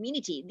 investor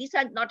community. These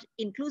are not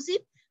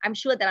inclusive. I'm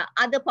sure there are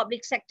other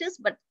public sectors,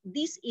 but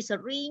this is a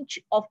range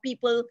of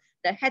people,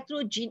 the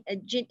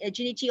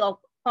heterogeneity of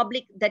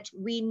public that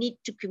we need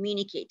to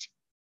communicate.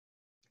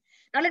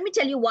 Now, let me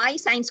tell you why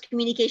science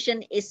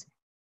communication is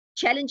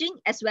challenging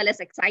as well as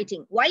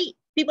exciting. Why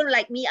people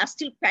like me are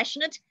still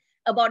passionate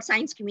about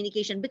science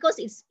communication, because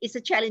it's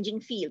a challenging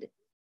field.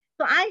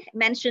 So I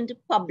mentioned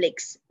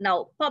publics.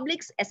 Now,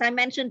 publics, as I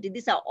mentioned,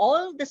 these are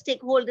all the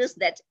stakeholders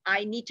that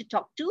I need to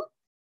talk to.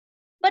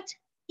 But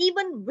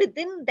even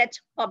within that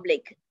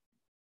public,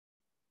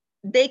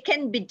 they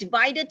can be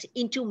divided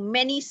into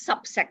many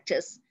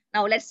subsectors.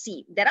 Now, let's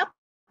see. There are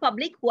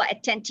public who are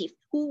attentive,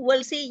 who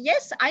will say,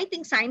 yes, I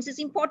think science is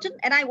important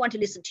and I want to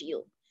listen to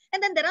you.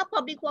 And then there are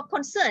public who are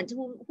concerned,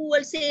 who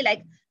will say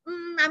like,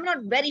 I'm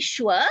not very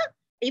sure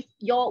if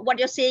what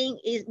you're saying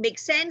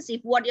makes sense,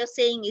 if what you're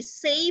saying is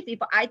safe, if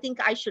I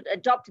think I should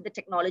adopt the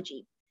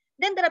technology.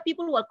 Then there are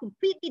people who are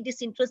completely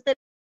disinterested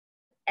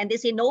and they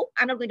say, no,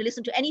 I'm not going to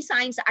listen to any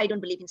science. I don't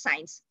believe in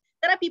science.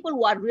 There are people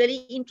who are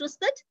really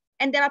interested,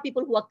 and there are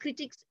people who are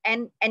critics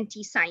and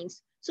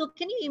anti-science. So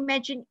can you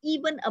imagine,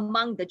 even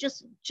among the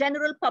just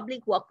general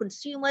public who are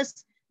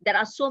consumers, there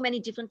are so many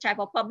different type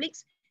of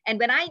publics. And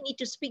when I need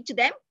to speak to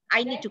them,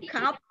 I need to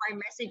craft my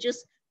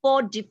messages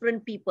for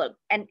different people,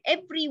 and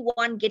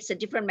everyone gets a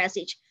different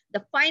message.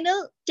 The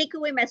final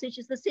takeaway message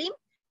is the same,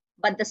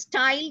 but the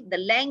style, the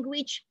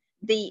language,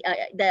 the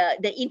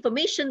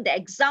information, the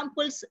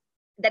examples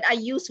that I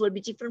use will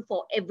be different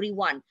for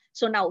everyone.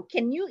 So now,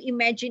 can you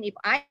imagine if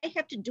I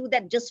have to do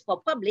that just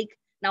for public?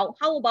 Now,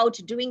 how about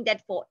doing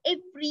that for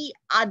every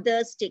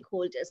other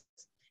stakeholders?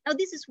 Now,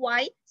 this is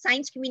why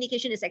science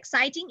communication is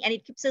exciting and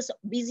it keeps us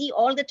busy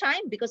all the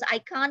time, because I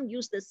can't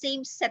use the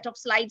same set of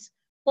slides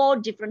for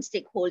different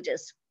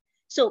stakeholders.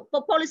 So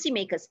for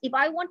policymakers, if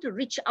I want to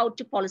reach out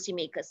to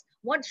policymakers,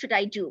 what should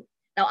I do?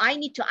 Now, I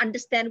need to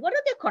understand what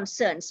are their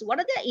concerns, what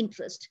are their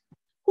interests,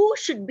 who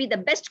should be the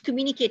best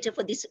communicator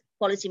for this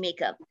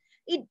policymaker.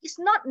 It is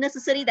not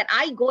necessary that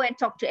I go and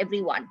talk to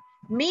everyone.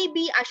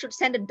 Maybe I should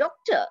send a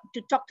doctor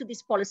to talk to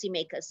these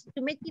policymakers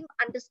to make him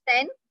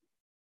understand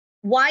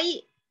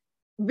why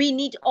we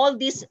need all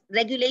these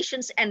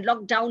regulations and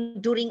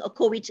lockdown during a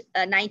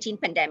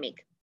COVID-19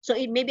 pandemic. So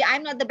maybe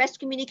I'm not the best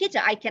communicator.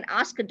 I can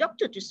ask a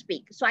doctor to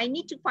speak. So I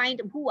need to find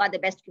who are the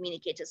best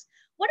communicators.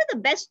 What are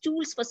the best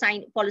tools for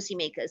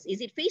policymakers?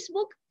 Is it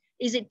Facebook?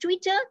 Is it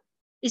Twitter?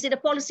 Is it a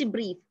policy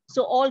brief?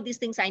 So all these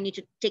things I need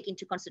to take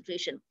into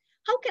consideration.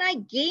 How can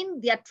I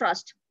gain their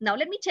trust? Now,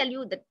 let me tell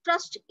you that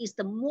trust is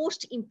the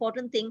most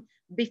important thing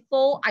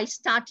before I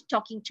start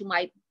talking to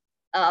my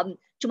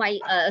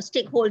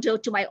stakeholder,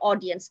 to my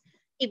audience.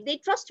 If they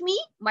trust me,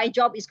 my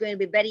job is going to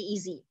be very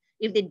easy.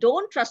 If they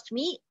don't trust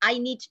me, I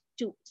need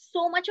to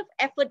so much of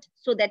effort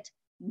so that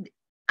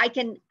I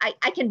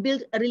can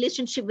build a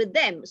relationship with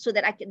them, so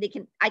that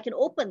I can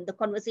open the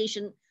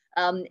conversation,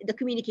 the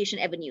communication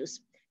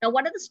avenues. Now,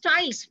 what are the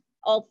styles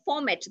or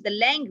format, the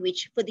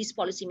language for this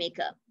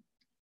policymaker?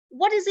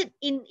 What is it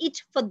in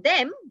it for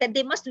them that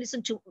they must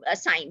listen to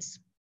science?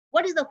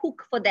 What is the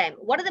hook for them?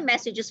 What are the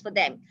messages for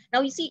them?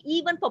 Now, you see,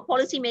 even for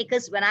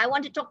policymakers, when I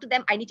want to talk to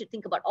them, I need to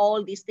think about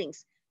all these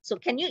things. So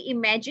can you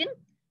imagine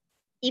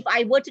if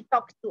I were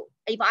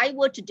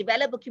to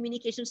develop a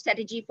communication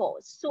strategy for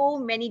so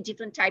many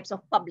different types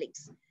of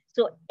publics?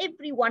 So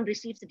everyone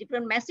receives a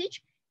different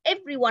message.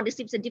 Everyone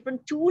receives a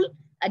different tool,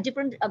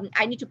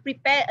 I need to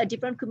prepare a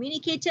different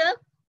communicator,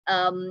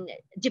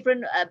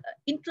 different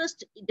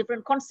interest,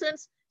 different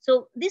concerns.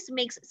 So this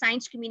makes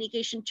science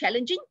communication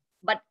challenging,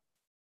 but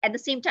at the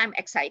same time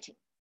exciting.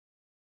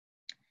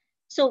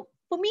 So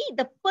for me,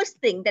 the first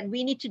thing that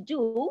we need to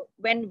do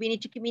when we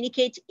need to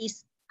communicate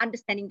is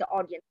understanding the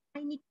audience.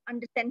 I need to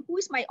understand who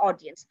is my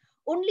audience.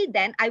 Only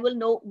then I will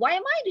know, why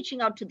am I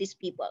reaching out to these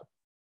people?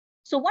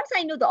 So once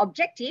I know the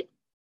objective,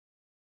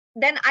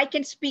 then I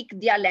can speak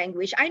their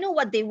language. I know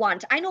what they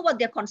want. I know what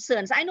their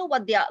concerns. I know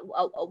what their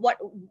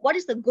what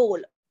is the goal.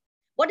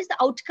 what is the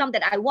outcome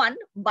that I want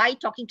by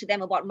talking to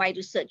them about my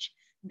research.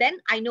 Then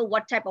I know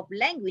what type of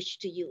language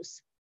to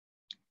use.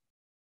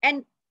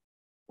 And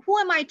who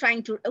am I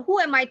trying to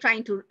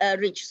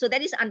reach? So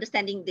that is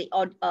understanding the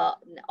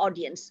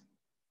audience.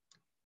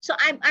 So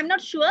I'm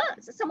not sure,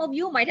 some of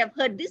you might have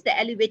heard this, the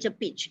elevator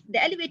pitch.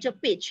 The elevator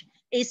pitch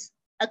is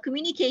a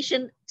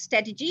communication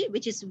strategy,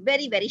 which is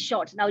very, very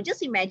short. Now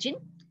just imagine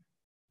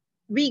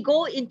we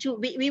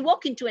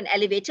walk into an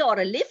elevator or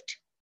a lift,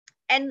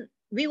 and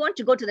we want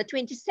to go to the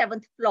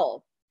 27th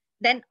floor.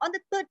 Then on the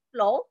 3rd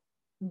floor,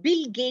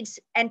 Bill Gates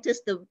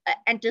enters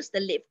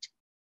the lift.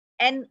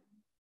 And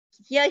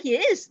here he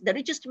is, the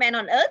richest man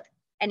on earth,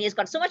 and he has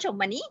got so much of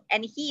money,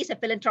 and he is a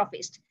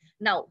philanthropist.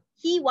 Now,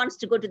 he wants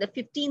to go to the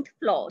 15th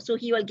floor, so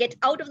he will get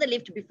out of the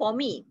lift before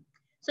me.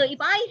 So if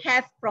I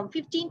have from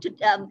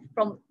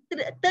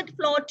 3rd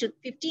floor to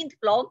 15th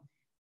floor,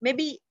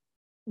 maybe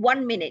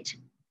 1 minute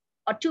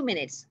or 2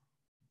 minutes,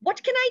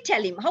 what can I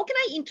tell him? How can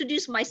I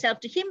introduce myself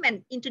to him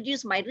and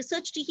introduce my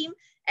research to him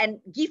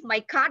and give my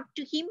card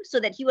to him so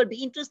that he will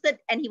be interested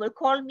and he will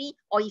call me,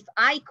 or if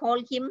I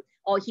call him,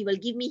 or he will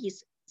give me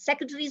his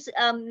secretary's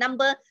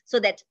number so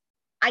that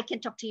I can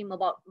talk to him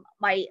about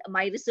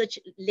my research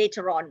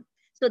later on.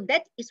 So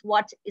that is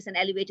what is an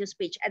elevator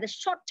speech. At a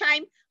short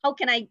time, how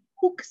can I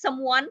hook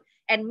someone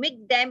and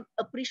make them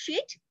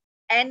appreciate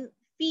and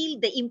feel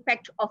the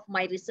impact of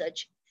my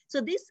research?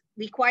 So this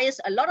requires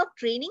a lot of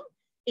training.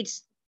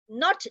 It's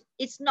not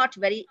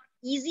very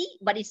easy,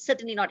 but it's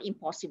certainly not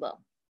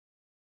impossible.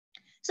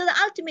 So the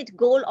ultimate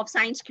goal of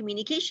science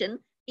communication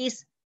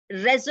is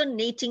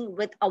resonating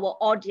with our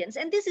audience.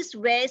 And this is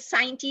where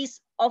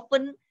scientists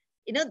often,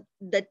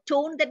 the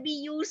tone that we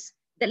use,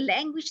 the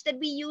language that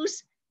we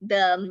use,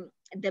 the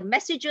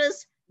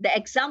messages, the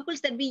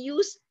examples that we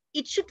use,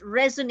 it should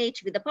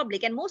resonate with the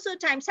public. And most of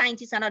the time,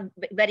 scientists are not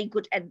very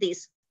good at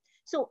this.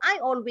 So I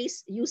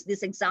always use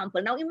this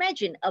example. Now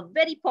imagine a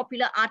very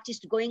popular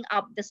artist going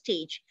up the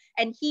stage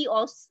and he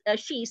or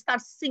she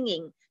starts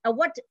singing. Now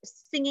what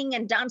singing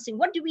and dancing,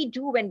 what do we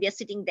do when we are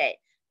sitting there?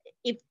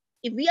 If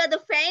we are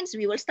the fans,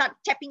 we will start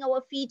tapping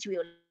our feet, we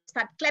will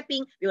start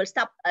clapping, we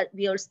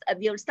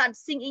will start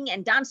singing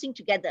and dancing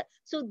together.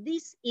 So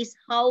this is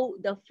how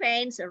the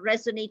fans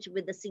resonate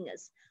with the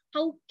singers.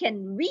 How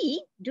can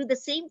we do the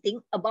same thing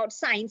about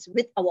science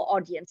with our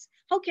audience?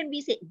 How can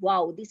we say,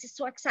 wow, this is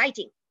so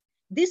exciting.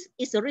 This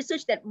is a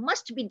research that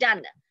must be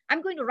done.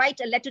 I'm going to write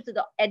a letter to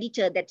the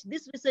editor that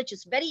this research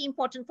is very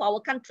important for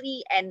our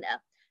country, and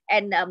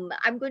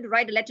I'm going to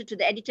write a letter to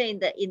the editor in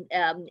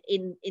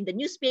the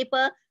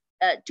newspaper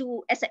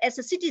as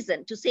a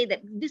citizen to say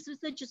that this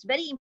research is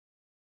very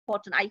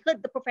important. I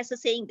heard the professor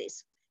saying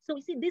this. So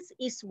you see, this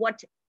is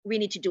what we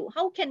need to do.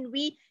 How can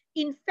we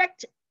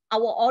infect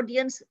our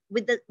audience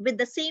with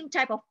the same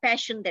type of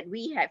passion that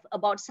we have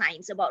about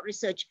science, about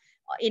research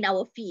in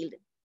our field?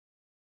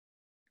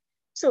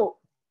 So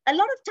a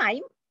lot of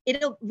time,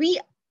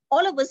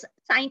 all of us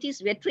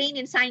scientists, we're trained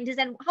in scientists,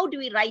 and how do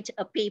we write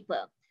a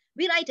paper?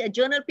 We write a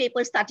journal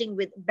paper starting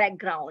with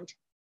background,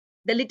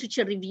 the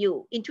literature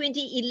review. In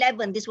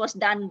 2011, this was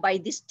done by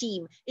this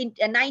team. In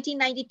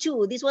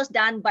 1992, this was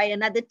done by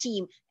another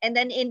team. And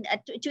then in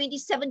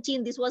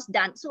 2017, this was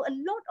done. So a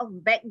lot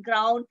of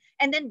background,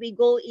 and then we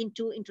go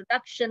into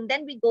introduction,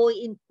 then we go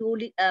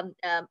into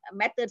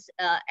methods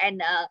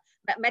and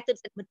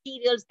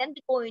materials, then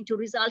we go into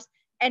results.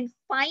 And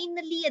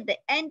finally, at the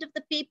end of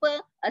the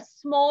paper, a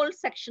small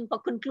section for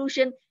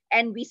conclusion.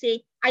 And we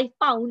say, I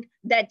found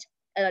that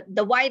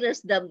the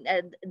virus,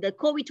 the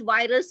COVID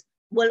virus,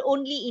 will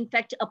only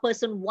infect a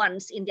person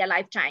once in their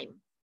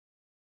lifetime.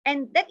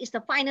 And that is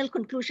the final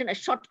conclusion, a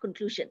short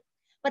conclusion.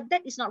 But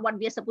that is not what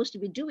we are supposed to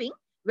be doing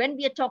when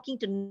we are talking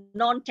to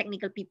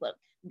non-technical people.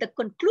 The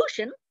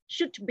conclusion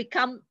should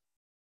become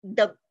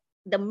the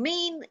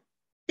main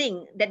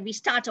thing that we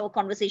start our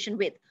conversation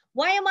with.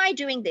 Why am I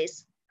doing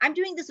this? I'm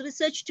doing this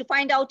research to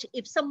find out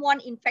if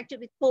someone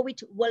infected with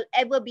COVID will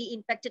ever be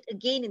infected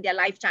again in their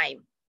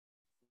lifetime.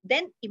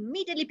 Then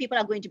immediately people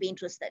are going to be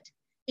interested.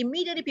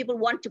 Immediately people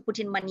want to put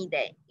in money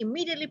there.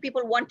 Immediately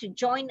people want to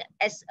join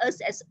us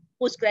as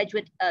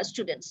postgraduate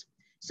students.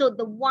 So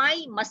the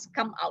why must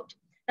come out.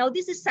 Now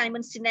this is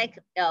Simon Sinek,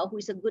 who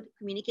is a good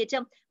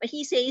communicator, but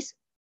he says,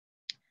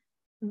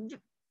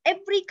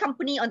 every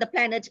company on the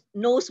planet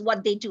knows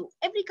what they do.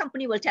 Every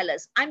company will tell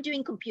us, I'm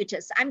doing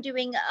computers, I'm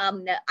doing,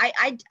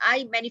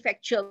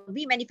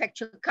 we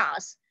manufacture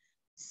cars.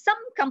 Some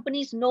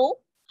companies know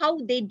how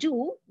they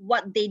do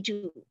what they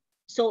do.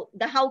 So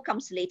the how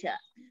comes later.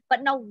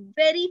 But now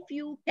very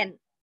few can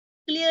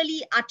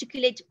clearly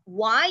articulate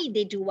why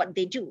they do what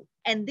they do.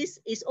 And this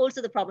is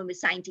also the problem with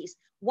scientists.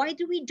 Why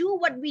do we do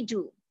what we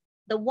do?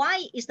 The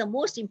why is the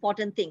most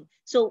important thing.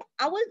 So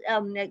our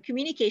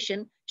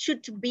communication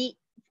should be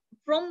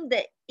from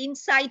the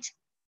inside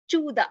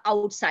to the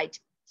outside.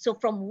 So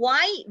from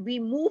why we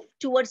move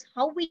towards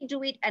how we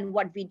do it and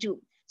what we do.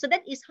 So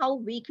that is how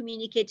we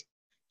communicate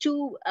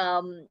to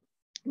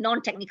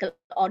non-technical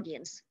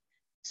audience.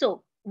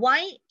 So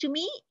why, to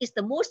me, is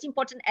the most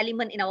important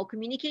element in our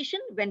communication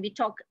when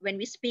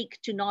we speak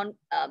to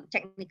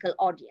non-technical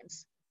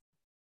audience.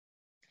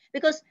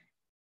 Because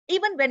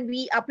even when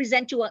we are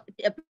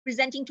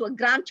presenting to a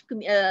grant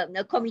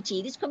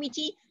committee, this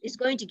committee is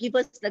going to give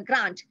us the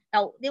grant.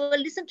 Now they will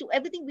listen to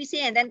everything we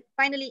say, and then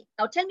finally,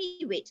 now tell me,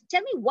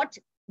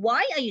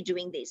 why are you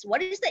doing this?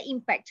 What is the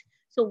impact?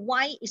 So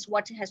why is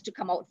what has to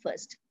come out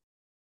first.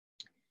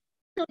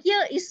 So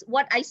here is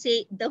what I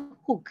say, the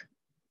hook.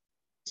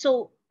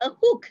 So a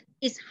hook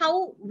is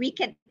how we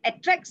can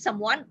attract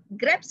someone,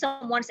 grab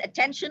someone's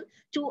attention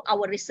to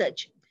our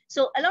research.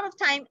 So a lot of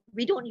time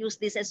we don't use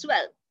this as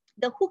well.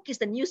 The hook is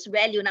the news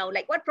value now,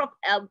 like what Prof.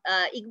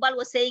 Iqbal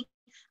was saying.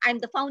 I'm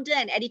the founder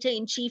and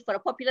editor-in-chief for a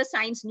popular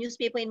science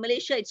newspaper in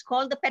Malaysia. It's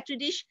called The Petri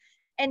Dish.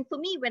 And for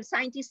me, when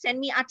scientists send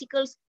me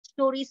articles,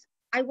 stories,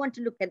 I want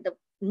to look at the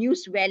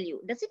news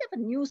value. Does it have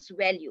a news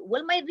value?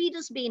 Will my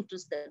readers be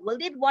interested? Will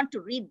they want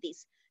to read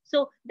this?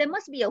 So there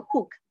must be a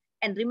hook.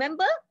 And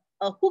remember,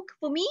 a hook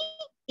for me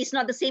is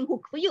not the same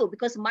hook for you,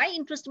 because my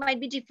interest might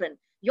be different.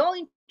 Your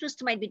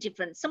interest might be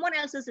different. Someone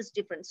else's is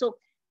different. So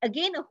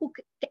again, a hook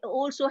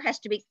also has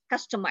to be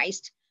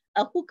customized.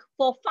 A hook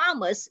for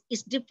farmers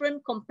is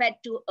different compared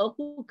to a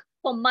hook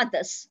for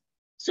mothers.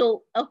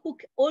 So a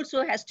hook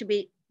also has to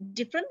be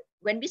different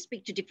when we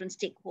speak to different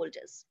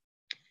stakeholders.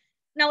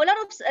 Now, a lot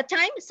of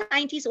times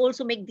scientists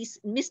also make this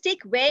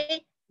mistake where,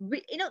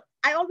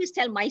 I always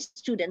tell my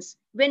students,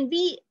 when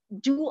we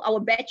do our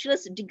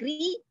bachelor's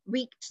degree,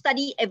 we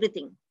study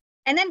everything.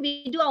 And then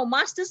we do our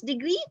master's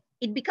degree,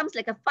 it becomes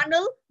like a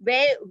funnel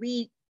where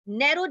we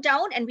narrow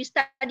down and we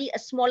study a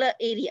smaller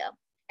area.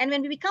 And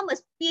when we become a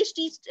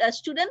PhD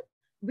student,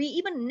 we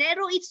even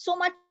narrow it so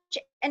much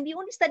and we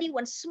only study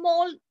one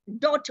small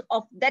dot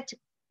of that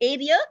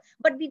area,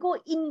 but we go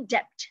in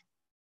depth.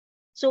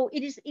 So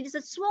it is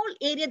a small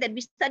area that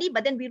we study,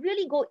 but then we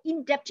really go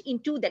in depth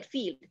into that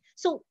field.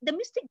 So the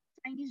mistake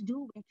scientists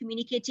do when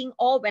communicating,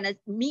 or when a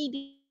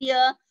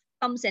media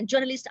comes and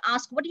journalists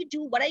ask, what do you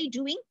do? What are you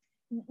doing?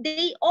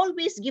 They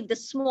always give the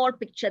small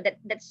picture,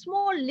 that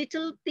small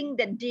little thing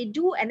that they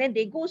do, and then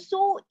they go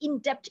so in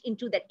depth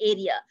into that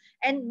area.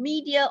 And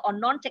media or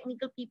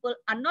non-technical people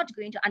are not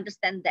going to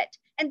understand that.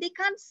 And they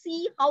can't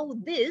see how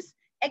this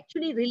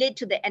actually relate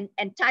to the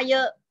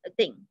entire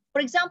thing.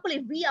 For example,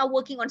 if we are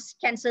working on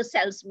cancer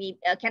cells,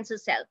 cancer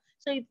cell.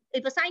 So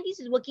if a scientist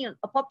is working on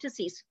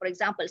apoptosis, for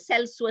example,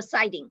 cell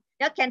suiciding,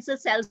 cancer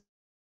cells,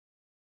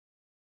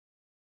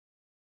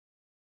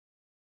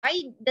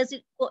 why does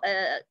it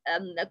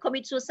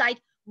commit suicide?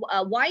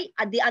 Why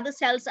are the other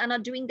cells are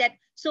not doing that?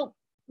 So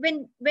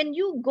when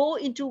you go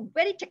into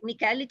very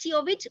technicality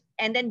of it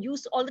and then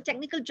use all the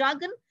technical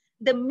jargon,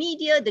 the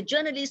media, the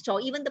journalist,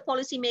 or even the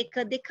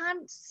policymaker, they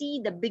can't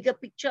see the bigger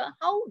picture.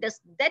 How does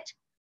that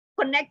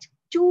connect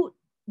to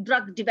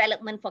drug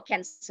development for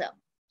cancer?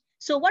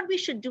 So what we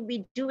should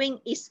be doing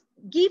is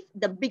give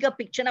the bigger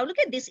picture. Now look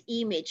at this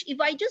image.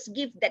 If I just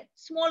give that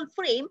small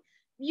frame,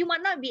 you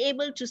might not be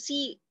able to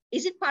see,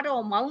 is it part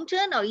of a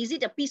mountain or is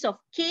it a piece of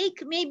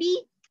cake maybe?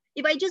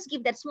 If I just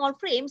give that small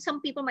frame,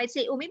 some people might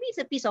say, oh, maybe it's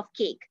a piece of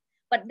cake.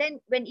 But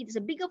then when it is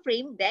a bigger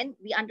frame, then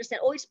we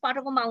understand, oh, it's part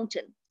of a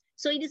mountain.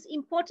 So it is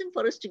important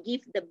for us to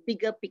give the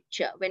bigger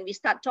picture when we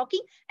start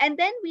talking, and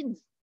then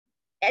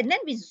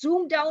we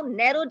zoom down,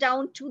 narrow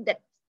down to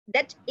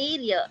that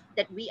area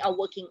that we are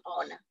working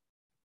on.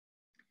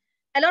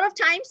 A lot of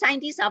times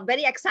scientists are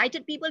very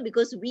excited people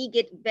because we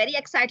get very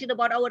excited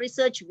about our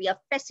research. We are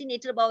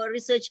fascinated about our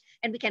research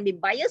and we can be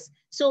biased.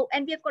 So,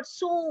 and we have got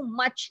so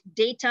much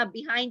data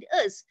behind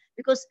us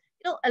because,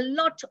 a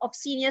lot of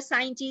senior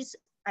scientists,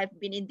 I've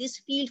been in this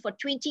field for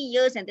 20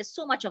 years and there's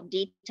so much of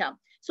data.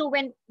 So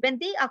when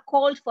they are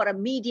called for a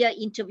media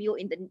interview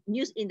in the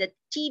news, in the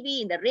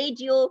TV, in the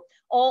radio,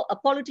 or a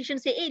politician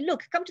say, hey,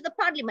 look, come to the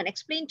parliament,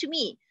 explain to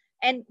me.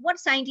 And what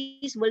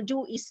scientists will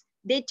do is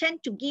they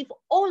tend to give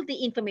all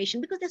the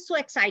information because they're so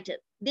excited.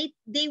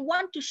 They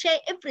want to share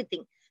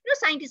everything.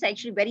 Scientists are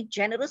actually very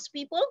generous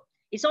people.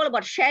 It's all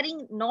about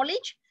sharing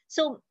knowledge.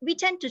 So we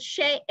tend to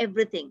share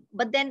everything,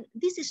 but then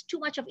this is too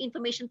much of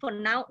information for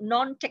now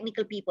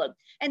non-technical people.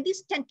 And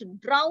this tend to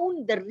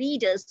drown the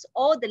readers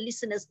or the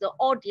listeners, the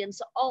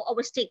audience, or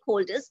our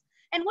stakeholders.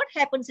 And what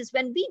happens is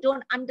when we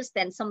don't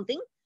understand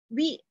something,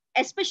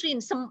 especially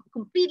in some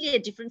completely a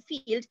different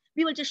field,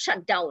 we will just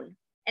shut down.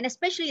 And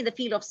especially in the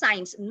field of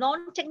science,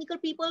 non-technical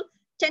people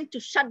tend to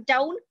shut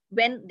down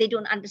when they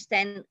don't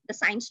understand the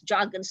science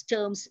jargons,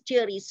 terms,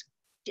 theories,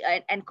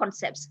 and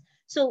concepts.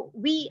 So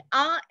we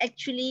are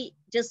actually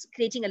just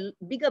creating a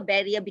bigger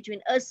barrier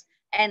between us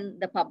and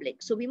the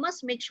public. So we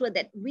must make sure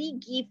that we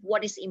give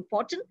what is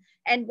important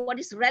and what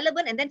is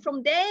relevant. And then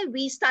from there,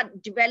 we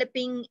start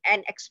developing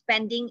and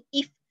expanding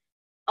if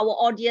our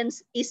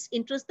audience is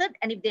interested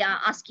and if they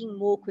are asking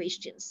more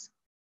questions.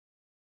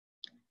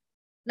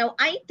 Now,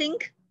 I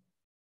think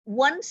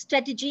one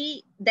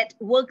strategy that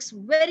works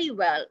very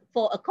well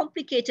for a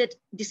complicated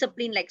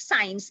discipline like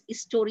science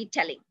is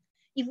storytelling.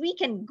 If we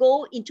can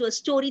go into a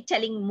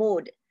storytelling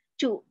mode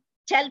to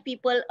tell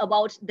people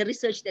about the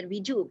research that we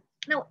do.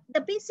 Now,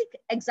 the basic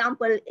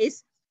example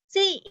is,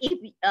 say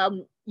if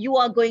you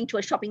are going to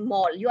a shopping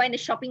mall, you are in a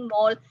shopping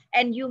mall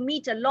and you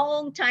meet a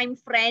long time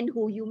friend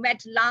who you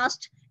met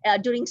last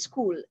during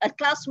school, a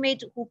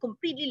classmate who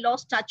completely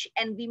lost touch,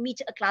 and we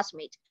meet a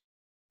classmate.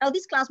 Now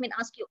this classmate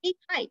asks you, hey,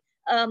 hi,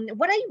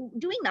 what are you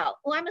doing now?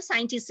 Oh, I'm a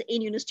scientist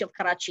in University of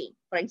Karachi,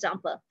 for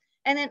example.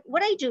 And then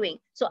what are you doing?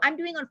 So I'm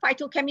doing on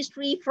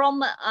phytochemistry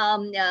from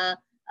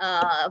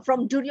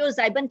Durio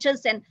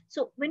Zybentus. And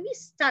so when we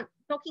start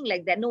talking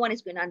like that, no one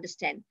is going to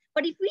understand.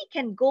 But if we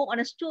can go on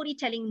a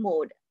storytelling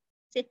mode,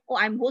 say, oh,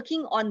 I'm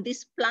working on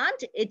this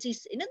plant. It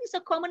is, it's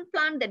a common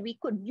plant that we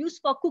could use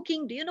for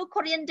cooking. Do you know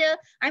coriander?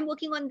 I'm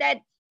working on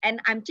that. And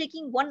I'm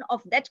taking one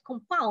of that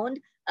compound.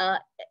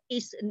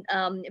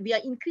 We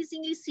are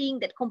increasingly seeing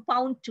that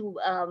compound to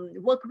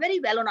work very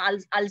well on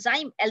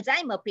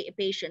Alzheimer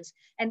patients.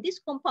 And this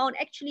compound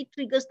actually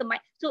triggers the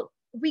mind. So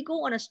we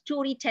go on a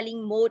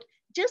storytelling mode,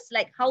 just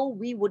like how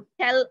we would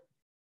tell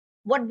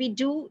what we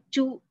do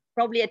to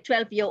probably a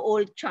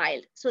 12-year-old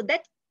child. So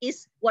that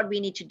is what we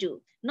need to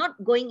do,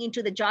 not going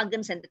into the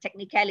jargons and the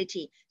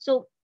technicality.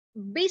 So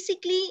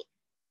basically,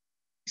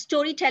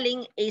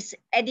 storytelling is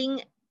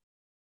adding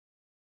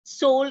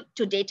soul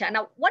to data.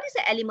 Now, what is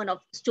the element of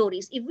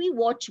stories? If we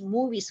watch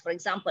movies, for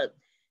example,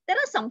 there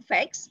are some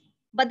facts,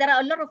 but there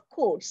are a lot of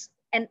quotes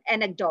and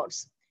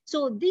anecdotes.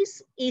 So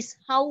this is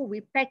how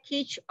we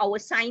package our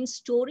science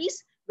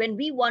stories when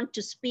we want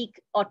to speak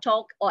or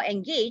talk or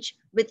engage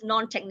with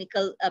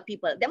non-technical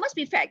people. There must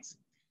be facts.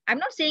 I'm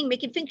not saying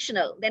make it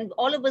fictional, then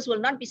all of us will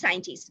not be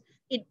scientists.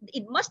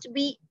 It must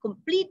be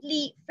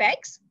completely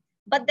facts,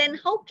 but then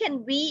how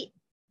can we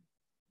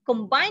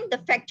combine the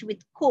fact with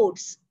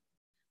quotes?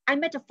 I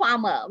met a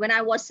farmer when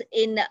I was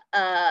in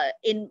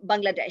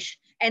Bangladesh,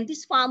 and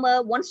this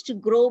farmer wants to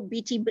grow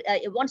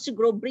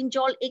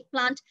brinjal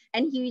eggplant,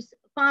 and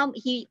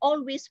he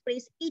always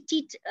sprays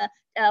 80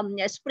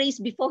 sprays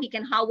before he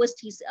can harvest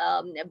his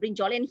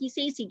brinjal, and he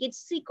says he gets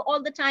sick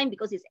all the time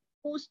because he's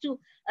exposed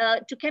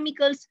to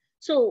chemicals.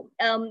 So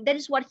that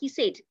is what he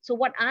said. So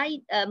what I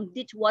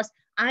did was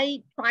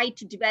I tried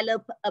to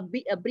develop a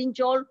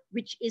brinjal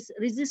which is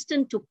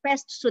resistant to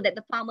pests so that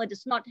the farmer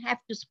does not have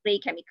to spray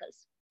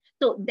chemicals.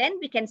 So then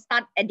we can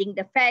start adding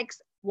the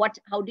facts.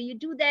 How do you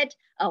do that?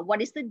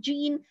 What is the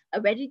gene?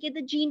 Where do you get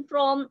the gene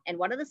from? And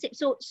what are the steps?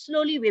 So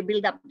slowly we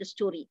build up the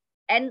story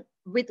and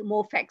with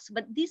more facts.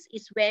 But this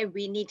is where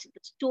we need the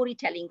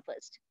storytelling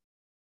first.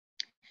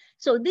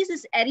 So this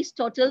is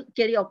Aristotle's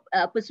theory of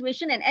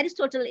persuasion. And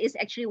Aristotle is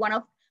actually one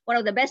of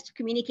the best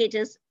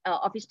communicators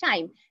of his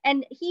time.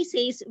 And he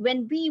says,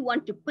 when we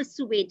want to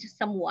persuade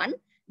someone,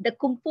 the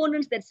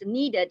components that's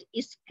needed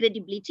is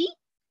credibility.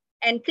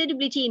 And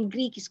credibility in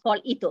Greek is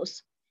called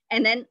ethos.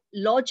 And then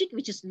logic,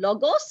 which is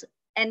logos.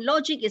 And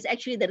logic is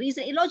actually the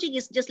reason. Logic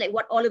is just like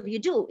what all of you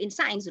do in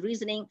science,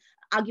 reasoning,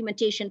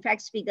 argumentation,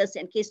 facts, figures,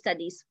 and case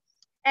studies.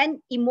 And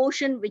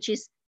emotion, which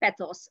is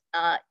pathos.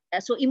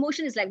 So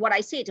emotion is like what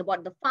I said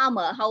about the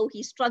farmer, how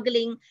he's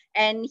struggling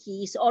and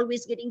he's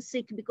always getting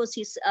sick because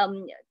he's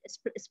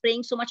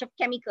spraying so much of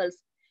chemicals.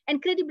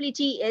 And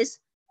credibility is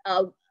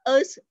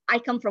us. I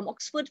come from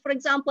Oxford, for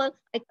example.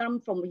 I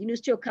come from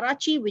University of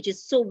Karachi, which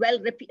is so well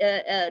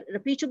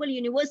reputable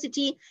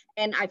university,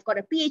 and I've got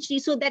a PhD,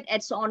 so that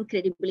adds on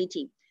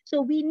credibility.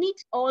 So we need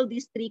all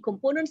these three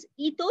components: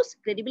 ethos,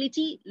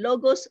 credibility,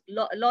 logos,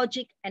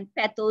 logic, and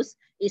pathos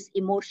is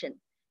emotion.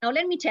 Now,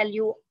 let me tell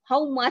you,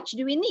 how much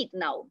do we need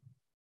now?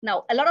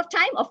 Now, a lot of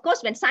time, of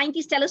course, when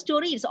scientists tell a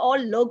story, it's all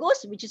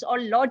logos, which is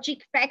all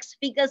logic, facts,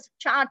 figures,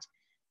 chart.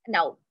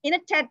 Now, in a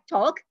TED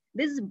talk,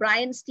 this is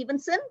Brian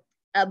Stevenson,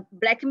 a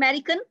Black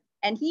American,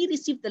 and he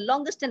received the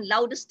longest and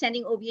loudest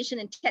standing ovation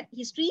in TED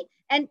history.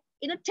 And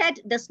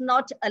TED does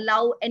not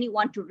allow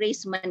anyone to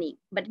raise money,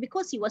 but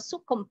because he was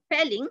so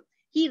compelling,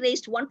 he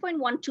raised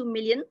 1.12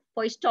 million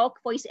for his talk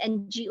for his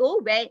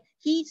NGO, where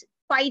he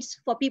fights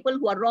for people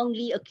who are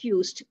wrongly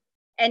accused.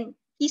 And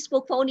he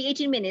spoke for only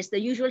 18 minutes, the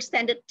usual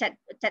standard TED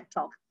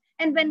talk.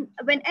 And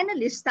when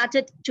analysts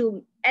started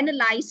to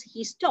analyze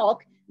his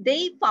talk,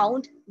 they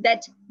found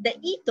that the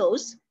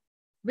ethos,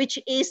 which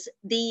is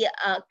the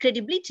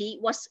credibility,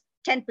 was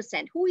 10%.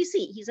 Who is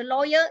he? He's a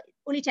lawyer,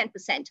 only 10%.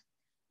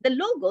 The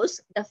logos,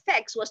 the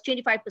facts, was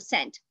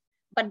 25%.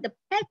 But the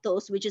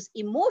pathos, which is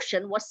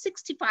emotion, was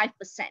 65%.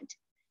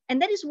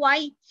 And that is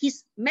why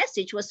his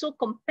message was so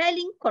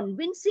compelling,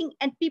 convincing,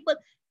 and people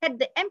had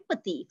the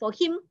empathy for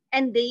him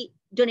and they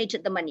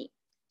donated the money.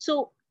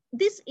 So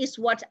this is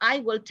what I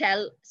will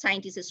tell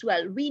scientists as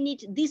well. We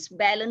need this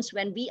balance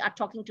when we are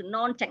talking to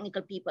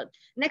non-technical people.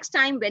 Next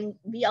time when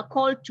we are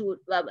called to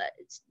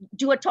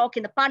do a talk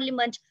in the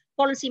parliament,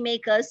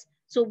 policymakers,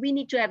 so we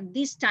need to have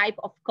this type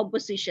of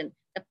composition,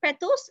 the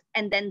pathos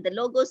and then the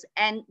logos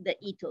and the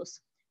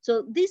ethos.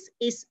 So this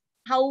is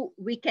how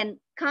we can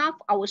carve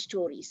our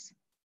stories.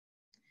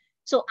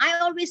 So I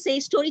always say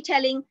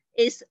storytelling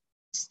is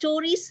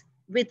stories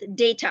with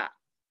data.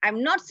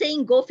 I'm not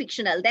saying go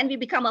fictional, then we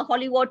become a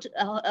Hollywood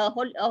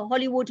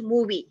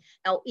movie.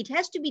 Now it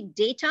has to be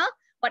data,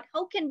 but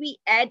how can we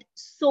add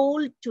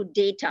soul to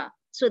data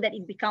so that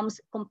it becomes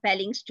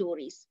compelling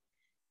stories?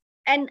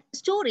 And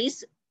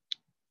stories,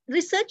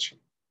 research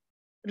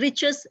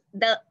reaches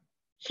the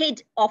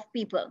head of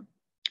people,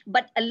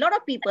 but a lot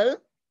of people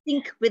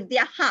think with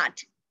their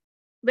heart.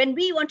 when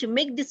we want to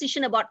make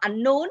decision about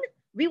unknown,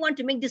 we want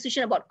to make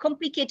decision about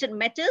complicated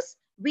matters,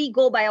 we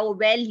go by our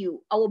value,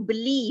 our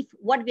belief,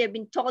 what we have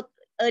been taught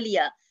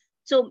earlier.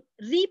 So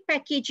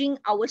repackaging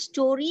our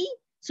story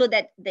so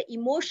that the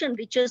emotion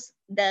reaches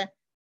the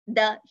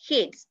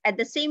heads. At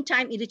the same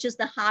time, it reaches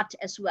the heart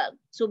as well.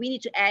 So we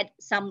need to add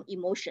some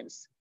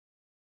emotions.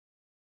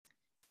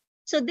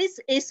 So this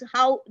is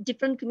how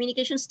different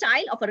communication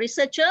style of a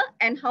researcher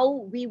and how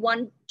we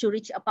want to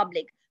reach a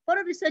public. For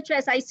a researcher,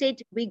 as I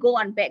said, we go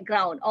on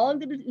background, all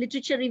the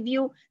literature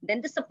review,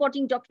 then the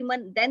supporting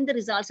document, then the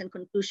results and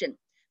conclusion.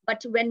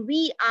 But when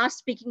we are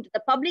speaking to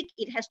the public,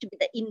 it has to be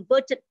the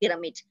inverted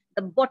pyramid,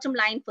 the bottom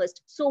line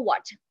first. So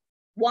what?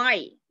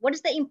 Why? What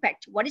is the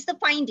impact? What is the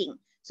finding?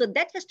 So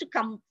that has to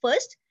come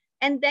first.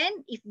 And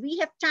then if we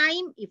have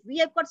time, if we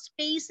have got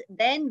space,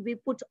 then we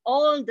put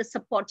all the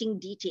supporting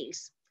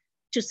details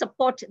to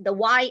support the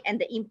why and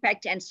the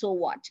impact and so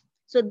what.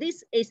 So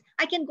this is,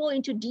 I can go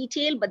into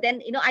detail, but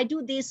then, I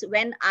do this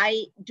when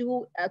I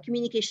do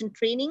communication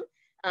training,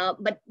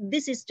 but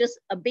this is just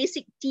a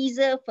basic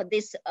teaser for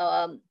this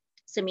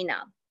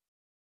seminar.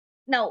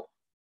 Now,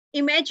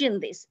 imagine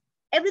this,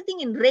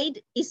 everything in red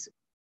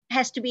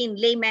has to be in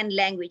layman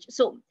language.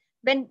 So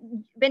when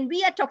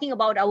we are talking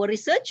about our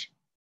research,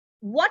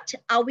 what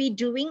are we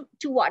doing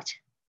to what?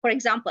 For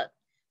example,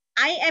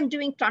 I am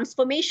doing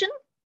transformation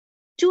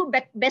to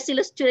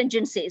Bacillus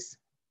thuringiensis.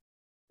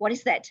 What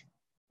is that?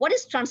 What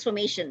is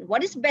transformation?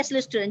 What is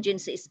Bacillus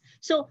thuringiensis?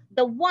 So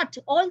the what,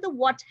 all the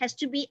what has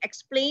to be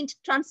explained,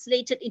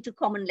 translated into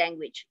common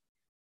language.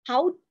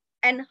 How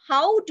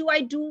do I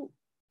do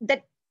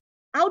that?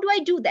 How do I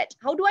do that?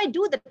 How do I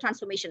do the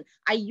transformation?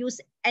 I use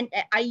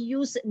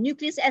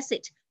nucleic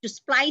acid to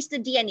splice the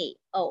DNA.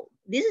 Oh,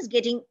 this is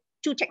getting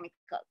too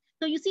technical.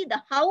 So you see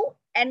the how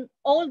and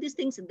all these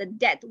things in the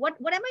depth. What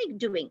am I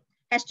doing?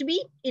 Has to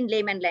be in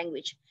layman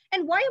language.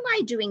 And why am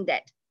I doing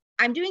that?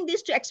 I'm doing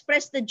this to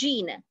express the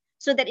gene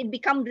so that it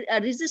becomes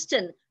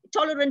resistant,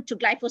 tolerant to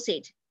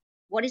glyphosate.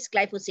 What is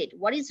glyphosate?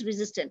 What is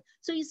resistant?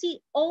 So you see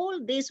all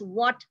this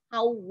what,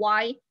 how,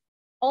 why,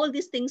 all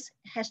these things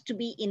has to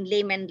be in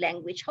layman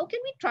language. How can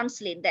we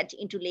translate that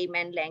into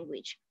layman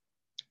language?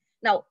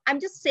 Now, I'm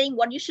just saying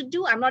what you should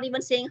do. I'm not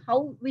even saying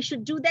how we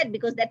should do that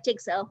because that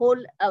takes a whole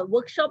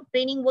workshop,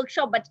 training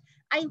workshop, but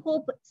I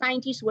hope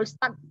scientists will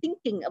start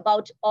thinking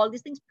about all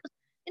these things because,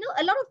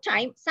 a lot of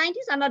time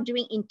scientists are not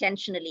doing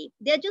intentionally.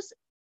 They're just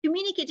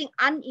communicating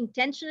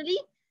unintentionally,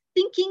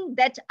 thinking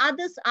that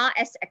others are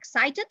as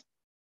excited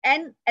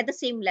and at the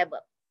same level.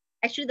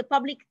 Actually, the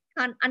public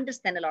can't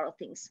understand a lot of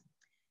things.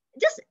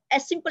 Just a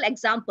simple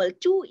example,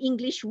 2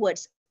 English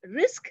words,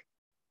 risk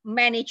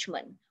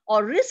management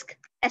or risk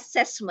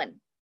assessment.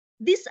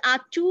 These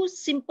are 2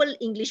 simple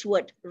English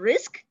words,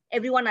 risk,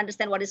 everyone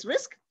understand what is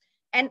risk,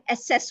 and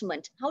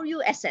assessment, how do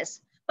you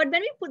assess? But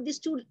when we put these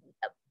 2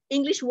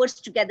 English words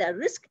together,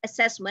 risk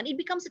assessment, it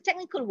becomes a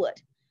technical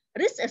word.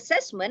 Risk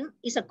assessment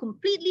is a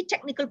completely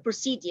technical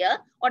procedure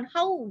on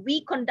how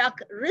we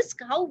conduct risk,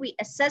 how we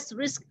assess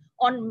risk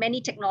on many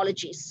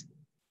technologies.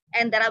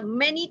 And there are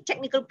many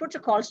technical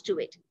protocols to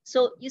it.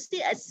 So you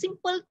see a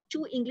simple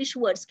 2 English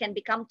words can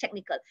become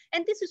technical.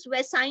 And this is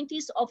where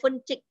scientists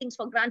often take things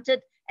for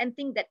granted and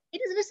think that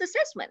it is risk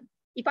assessment.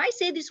 If I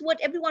say this word,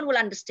 everyone will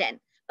understand,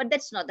 but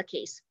that's not the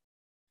case.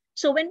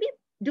 So when we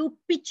do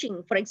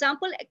pitching, for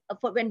example,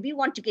 when we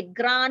want to get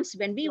grants,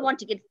 when we want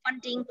to get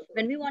funding,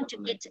 when we want to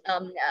get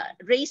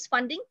raise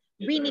funding,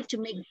 we need to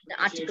make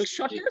the article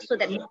shorter so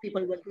that more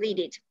people will read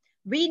it.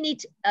 We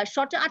need a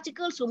shorter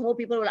article so more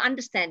people will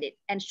understand it.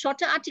 And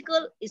shorter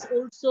article is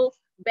also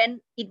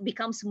when it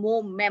becomes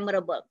more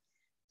memorable.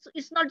 So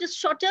it's not just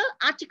shorter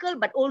article,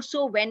 but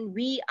also when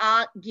we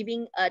are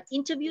giving an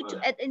interview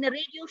in a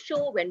radio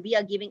show, when we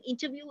are giving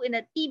interview in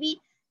a TV,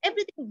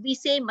 everything we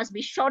say must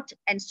be short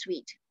and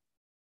sweet.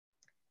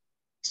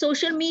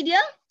 Social media,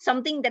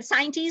 something that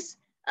scientists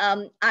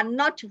are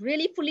not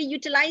really fully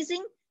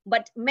utilizing,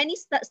 but many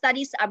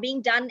studies are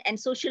being done, and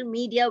social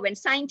media, when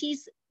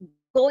scientists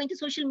go into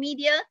social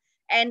media,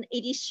 and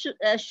it is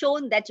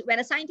shown that when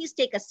a scientist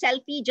take a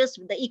selfie just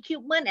with the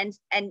equipment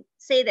and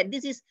say that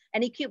this is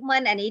an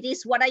equipment and it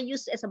is what I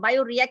use as a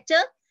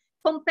bioreactor,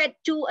 compared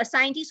to a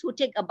scientist who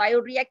take a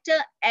bioreactor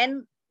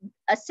and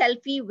a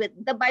selfie with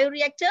the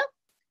bioreactor,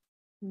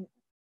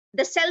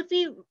 the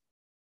selfie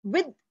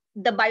with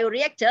the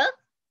bioreactor,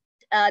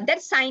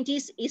 that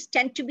scientist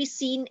tend to be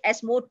seen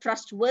as more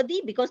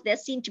trustworthy because they're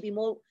seen to be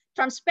more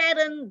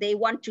transparent, they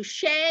want to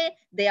share,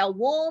 they are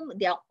warm,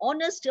 they are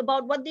honest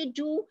about what they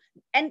do,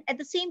 and at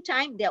the same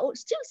time, they are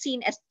still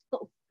seen as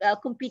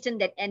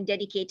competent and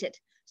dedicated.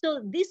 So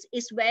this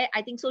is where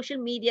I think social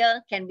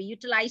media can be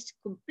utilized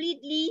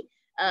completely,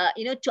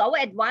 to our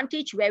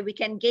advantage, where we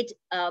can get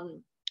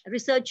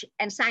research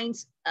and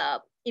science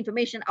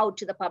information out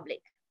to the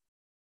public.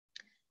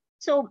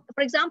 So,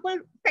 for example,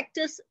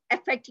 factors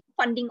affecting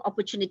funding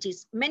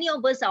opportunities. Many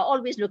of us are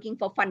always looking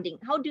for funding.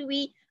 How do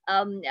we,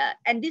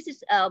 and this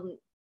is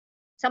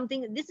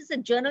this is a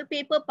journal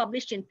paper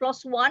published in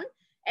PLOS One,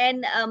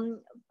 and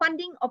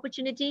funding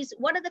opportunities,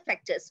 what are the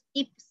factors?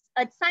 If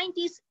a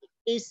scientist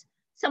is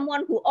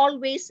someone who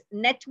always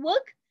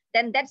network,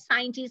 then that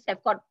scientists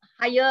have got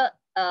higher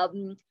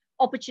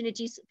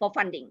opportunities for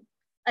funding.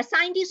 A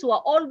scientist who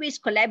are always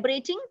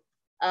collaborating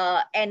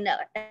and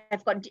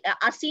have got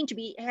are seen to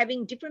be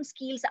having different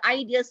skills,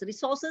 ideas,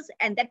 resources,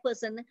 and that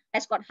person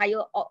has got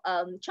higher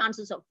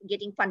chances of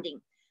getting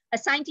funding. A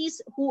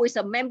scientist who is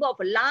a member of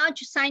a large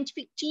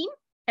scientific team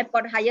have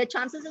got higher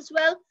chances as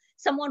well.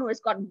 Someone who has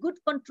got good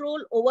control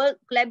over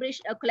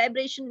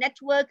collaboration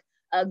network,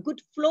 a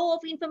good flow of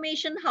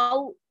information,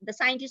 how the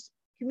scientists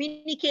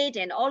communicate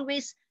and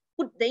always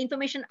put the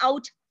information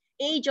out.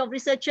 Age of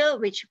researcher,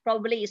 which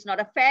probably is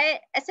not a fair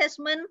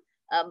assessment.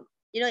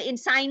 You know, in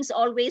science,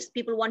 always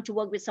people want to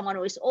work with someone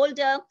who is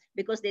older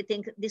because they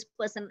think this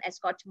person has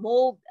got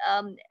more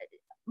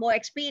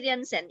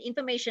experience and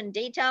information,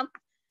 data.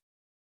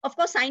 Of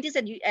course, scientists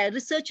and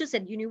researchers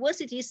at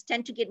universities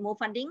tend to get more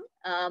funding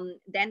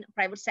than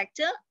private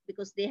sector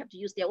because they have to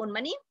use their own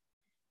money.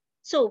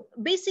 So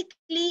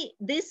basically,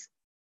 this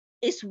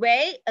is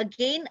where,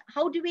 again,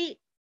 how do we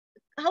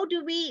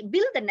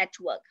build the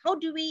network? How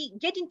do we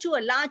get into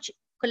a large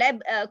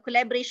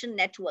collaboration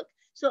network?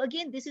 So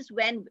again, this is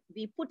when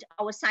we put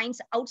our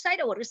science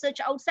outside, our research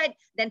outside,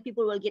 then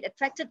people will get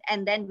attracted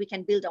and then we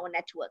can build our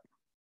network.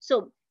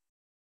 So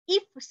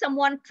if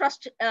someone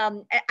trusts,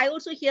 I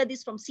also hear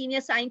this from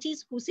senior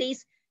scientists who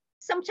says,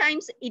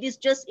 sometimes it is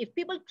just, if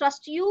people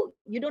trust you,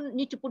 you don't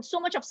need to put so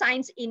much of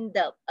science in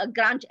the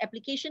grant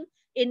application.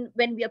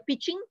 When we are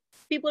pitching,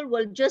 people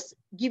will just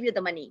give you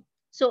the money.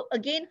 So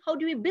again, how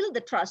do we build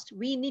the trust?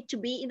 We need to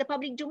be in the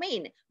public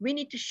domain. We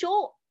need to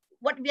show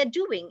what we are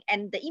doing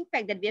and the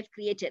impact that we have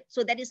created.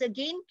 So that is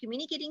again,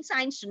 communicating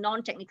science to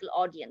non-technical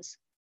audience.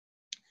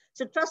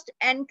 So trust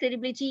and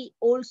credibility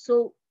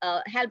also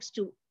helps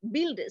to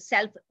build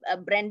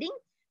self-branding.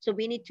 So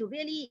we need to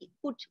really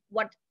put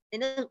what, you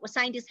know,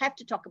 scientists have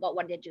to talk about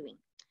what they're doing.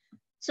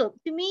 So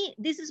to me,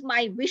 this is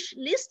my wish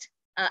list.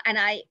 And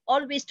I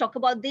always talk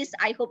about this.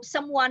 I hope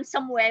someone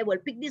somewhere will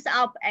pick this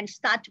up and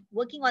start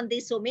working on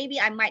this. So maybe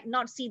I might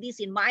not see this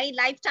in my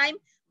lifetime,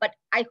 but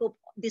I hope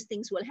these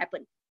things will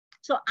happen.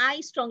 So I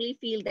strongly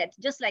feel that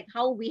just like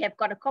how we have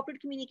got a corporate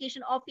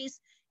communication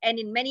office, and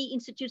in many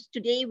institutes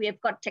today, we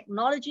have got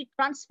technology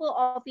transfer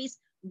office,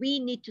 we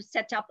need to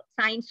set up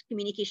science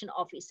communication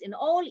office in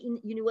all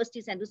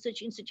universities and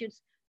research institutes.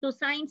 So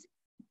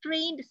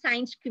trained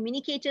science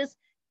communicators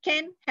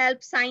can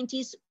help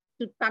scientists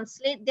to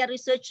translate their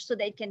research so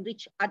they can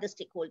reach other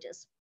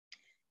stakeholders.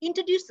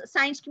 Introduce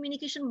science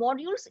communication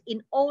modules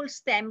in all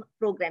STEM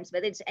programs,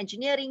 whether it's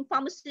engineering,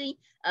 pharmacy,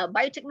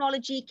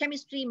 biotechnology,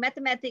 chemistry,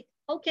 mathematics.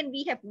 How can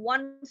we have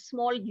one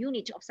small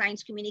unit of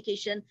science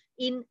communication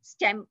in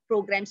STEM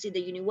programs in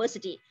the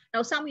university?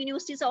 Now, some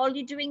universities are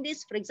already doing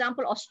this. For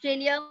example,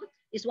 Australia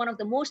is one of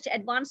the most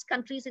advanced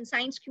countries in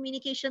science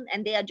communication,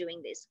 and they are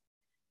doing this.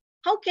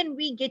 How can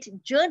we get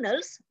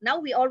journals? Now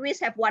we always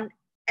have one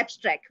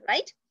abstract,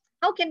 right?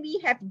 How can we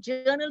have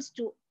journals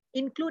to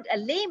include a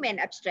layman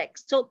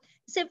abstract? So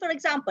say, for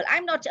example,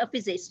 I'm not a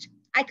physicist.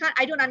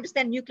 I don't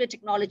understand nuclear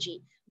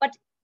technology, but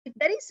if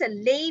there is a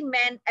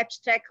layman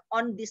abstract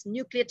on this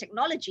nuclear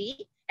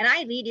technology and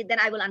I read it, then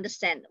I will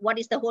understand what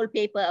is the whole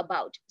paper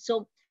about.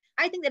 So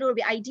I think that it will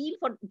be ideal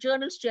for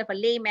journals to have a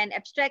layman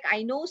abstract.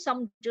 I know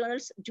some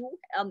journals do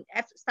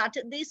have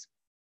started this,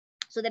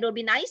 so that will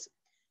be nice.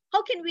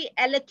 How can we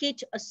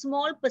allocate a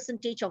small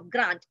percentage of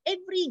grant?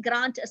 Every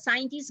grant a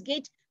scientist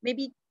get,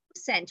 maybe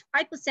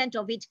 5%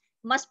 of it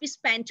must be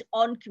spent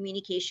on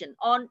communication,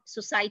 on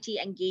society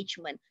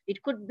engagement.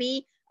 It could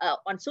be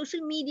on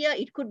social media.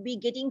 It could be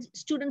getting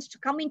students to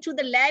come into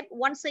the lab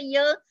once a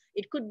year.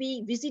 It could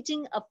be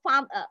visiting a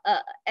farm,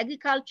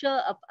 agriculture,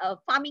 a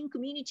farming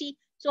community.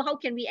 So how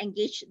can we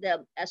engage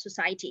the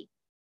society?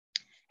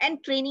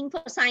 And training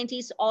for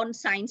scientists on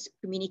science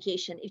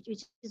communication,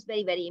 which is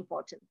very, very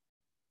important.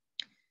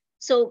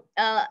 So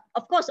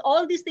of course,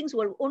 all these things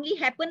will only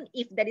happen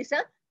if there is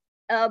a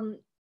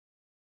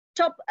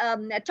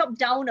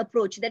top-down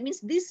approach. That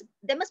means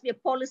there must be a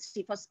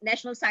policy for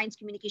national science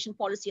communication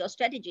policy or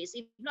strategies.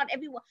 If not,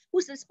 everyone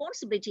whose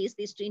responsibility is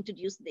this to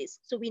introduce this.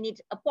 So we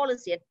need a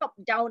policy, a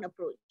top-down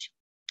approach.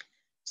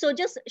 So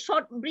just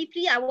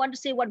briefly, I want to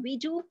say what we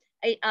do.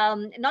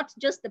 Not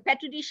just the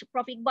Petri dish.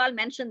 Prof. Iqbal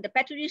mentioned the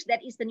Petri dish.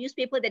 That is the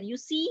newspaper that you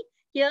see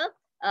here,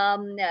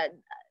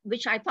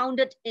 which I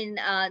founded in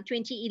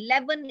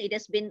 2011. It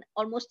has been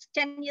almost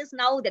 10 years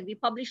now that we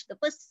published the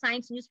first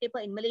science newspaper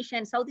in Malaysia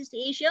and Southeast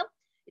Asia.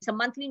 It's a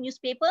monthly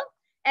newspaper.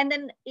 And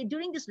then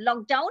during this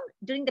lockdown,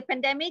 during the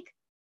pandemic,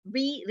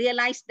 we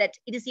realized that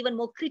it is even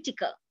more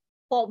critical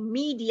for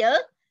media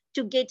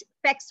to get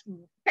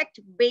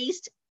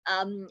fact-based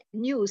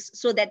news,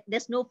 so that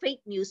there's no fake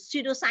news.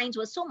 Pseudoscience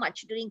was so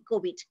much during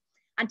COVID.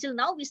 Until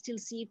now, we still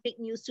see fake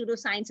news,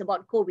 pseudoscience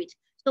about COVID.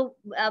 So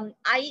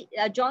I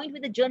joined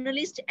with a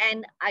journalist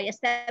and I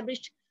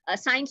established a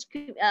science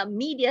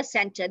media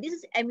center. This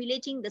is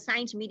emulating the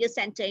science media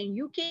center in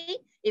UK.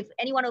 If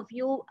any one of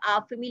you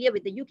are familiar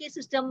with the UK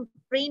system,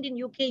 trained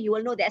in UK, you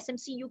will know the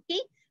SMC UK,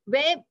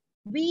 where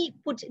we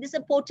put, this is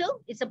a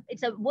portal, it's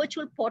a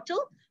virtual portal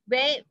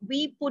where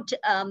we put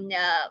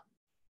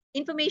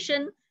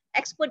information,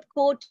 expert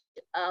quote,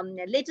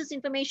 latest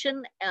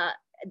information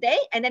there,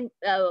 and then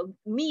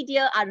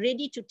media are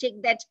ready to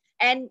take that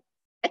and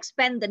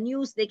expand the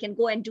news. They can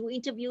go and do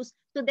interviews.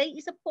 So there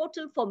is a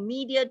portal for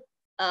media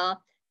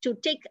to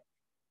take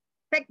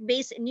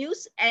fact-based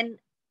news and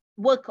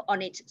work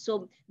on it.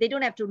 So they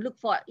don't have to look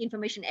for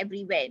information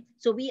everywhere.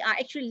 So we are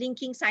actually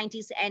linking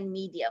scientists and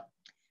media.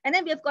 And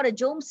then we have got a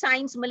Jom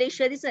Science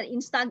Malaysia. This is an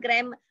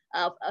Instagram,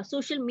 a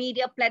social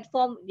media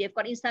platform. We have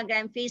got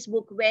Instagram,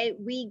 Facebook, where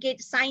we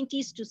get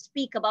scientists to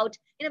speak about,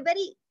 in a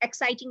very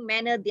exciting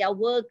manner, their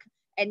work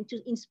and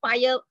to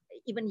inspire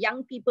even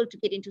young people to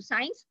get into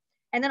science.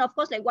 And then, of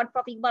course, like what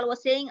Prof. Iqbal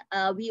was saying,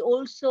 we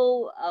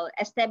also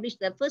established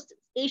the first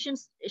Asian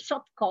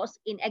short course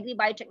in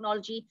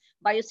agri-biotechnology,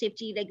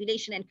 biosafety,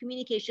 regulation, and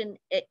communication.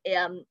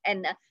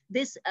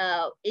 This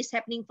is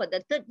happening for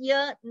the third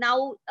year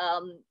now.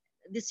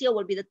 This year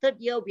will be the third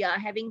year we are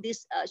having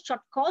this short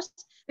course,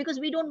 because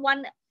we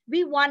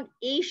want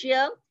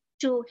Asia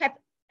to have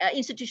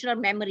institutional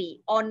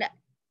memory on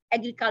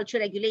agriculture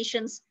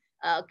regulations,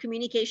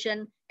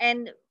 communication,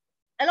 and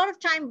a lot of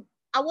time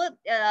our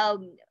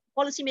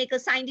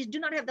policymakers, scientists do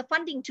not have the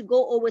funding to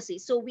go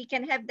overseas. So we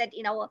can have that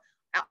in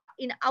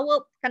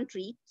our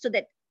country so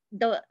that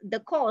the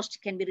cost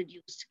can be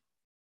reduced.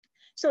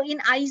 So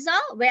in ISA,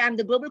 where I'm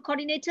the global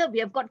coordinator, we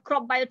have got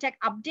Crop Biotech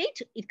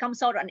Update. It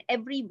comes out on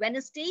every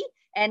Wednesday,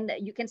 and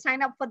you can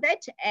sign up for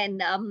that,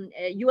 and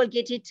you will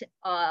get it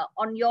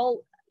on your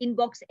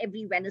inbox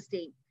every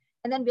Wednesday.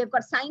 And then we have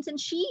got Science and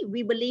She.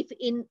 We believe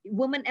in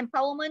women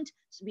empowerment.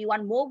 So we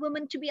want more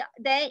women to be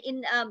there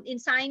in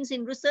science,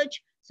 in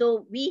research.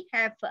 So we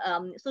have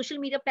social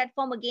media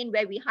platform again,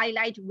 where we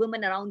highlight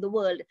women around the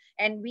world.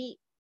 And we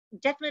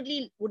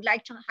definitely would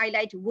like to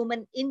highlight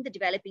women in the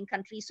developing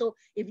countries. So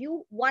if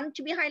you want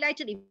to be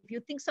highlighted, if you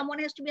think someone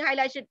has to be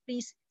highlighted,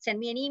 please send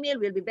me an email.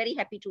 We'll be very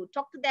happy to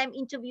talk to them,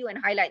 interview, and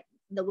highlight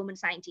the women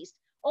scientists,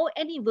 or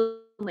any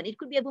woman. It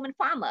could be a woman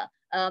farmer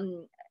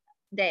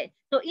there.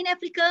 So in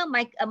Africa,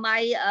 my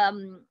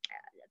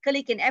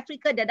colleague in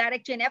Africa, the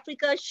director in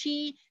Africa,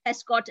 she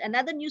has got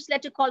another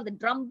newsletter called The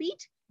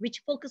Drumbeat,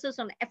 which focuses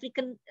on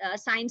African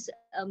science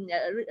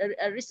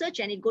research,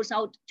 and it goes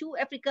out to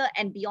Africa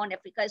and beyond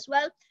Africa as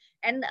well.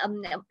 And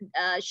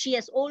she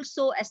has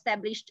also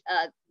established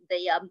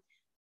the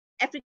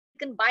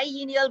African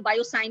Biennial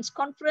Bioscience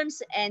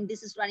Conference, and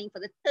this is running for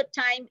the third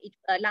time.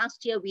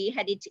 Last year, we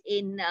had it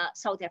in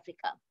South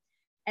Africa.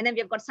 And then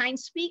we have got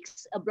Science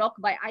Speaks, a blog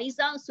by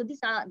ISA. So these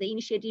are the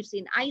initiatives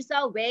in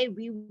ISA where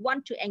we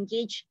want to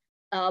engage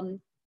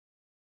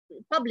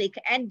public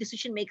and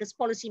decision makers,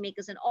 policy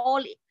makers, and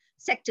all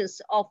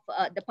sectors of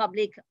the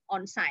public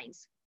on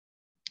science.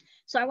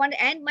 So I want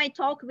to end my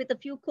talk with a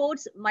few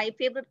quotes. My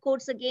favorite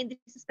quotes again,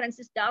 this is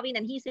Francis Darwin,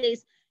 and he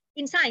says,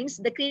 in science,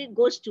 the credit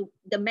goes to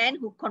the man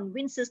who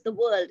convinces the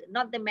world,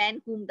 not the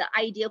man whom the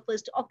idea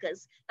first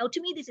occurs. Now, to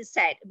me, this is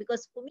sad,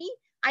 because for me,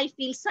 I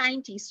feel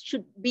scientists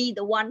should be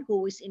the one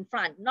who is in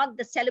front, not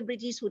the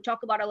celebrities who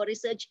talk about our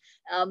research,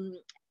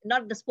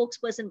 not the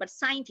spokesperson, but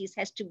scientists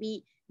has to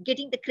be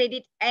getting the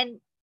credit and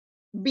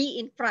be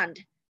in front.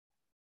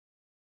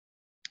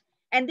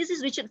 And this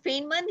is Richard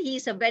Feynman.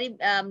 He's a very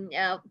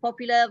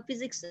popular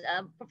physics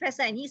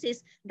professor, and he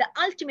says, the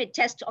ultimate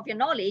test of your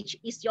knowledge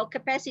is your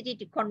capacity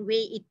to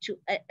convey it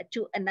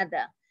to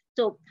another.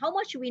 So how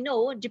much we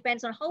know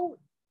depends on how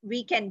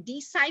we can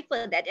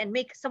decipher that and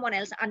make someone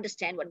else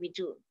understand what we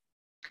do.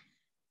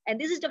 And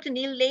this is Dr.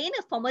 Neil Lane,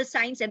 a former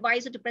science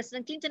advisor to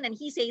President Clinton, and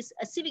he says,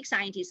 a civic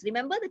scientist,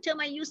 remember the term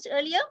I used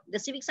earlier? The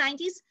civic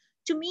scientist,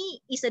 to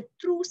me, is a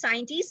true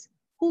scientist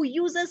who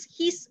uses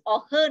his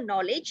or her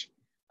knowledge,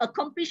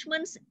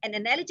 accomplishments, and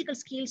analytical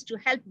skills to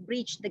help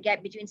bridge the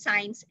gap between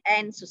science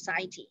and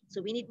society.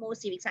 So we need more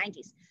civic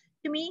scientists.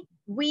 To me,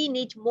 we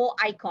need more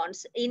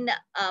icons in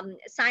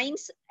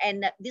science,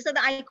 and these are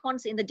the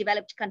icons in the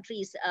developed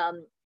countries.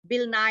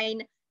 Bill Nye,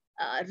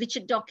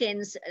 Richard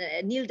Dawkins,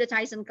 Neil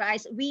deGrasse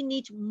Tyson. We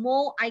need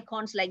more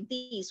icons like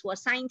these who are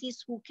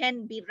scientists who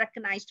can be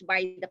recognized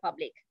by the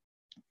public.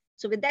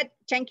 So with that,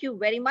 thank you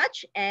very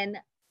much, and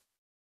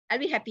I'll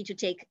be happy to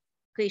take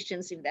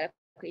questions if there are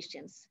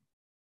questions.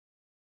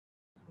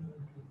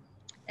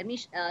 Let me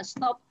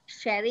stop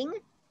sharing.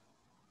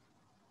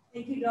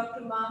 Thank you,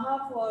 Dr.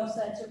 Maha, for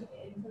such an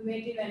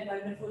informative and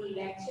wonderful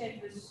lecture.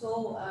 It was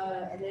so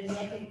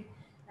energetic.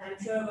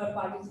 I'm sure our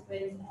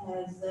participants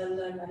has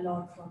learned a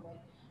lot from it.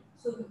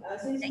 So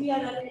since we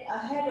are running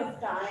ahead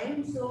of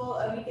time, so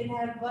we can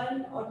have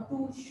one or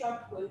two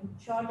short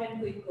and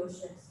quick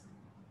questions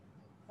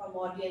from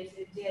audience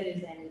if there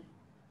is any.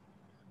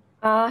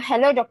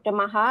 Hello, Dr.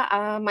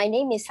 Maha. My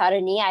name is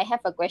Harani. I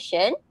have a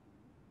question.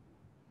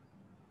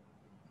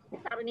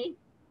 Harani?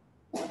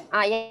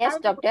 Yes,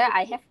 doctor.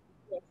 I have.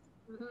 Yes.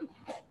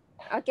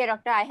 Mm-hmm. Okay,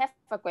 doctor. I have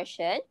a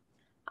question.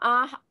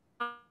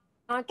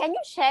 Can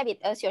you share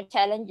with us your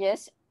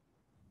challenges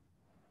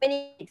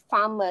with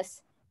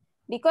farmers?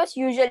 Because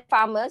usually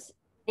farmers,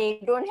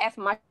 they don't have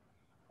much,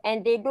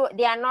 and they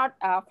are not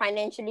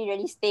financially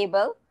really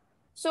stable.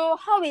 So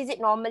how is it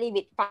normally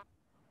with farmers?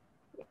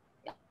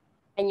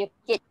 And you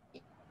get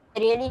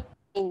really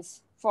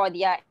means for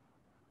their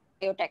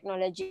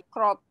biotechnology,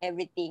 crop,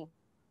 everything.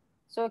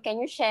 So can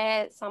you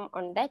share some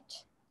on that?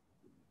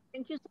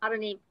 Thank you,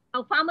 Sarani.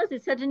 Now, farmers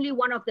is certainly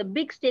one of the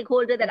big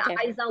stakeholders that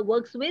ISA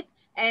works with.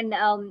 And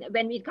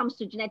when it comes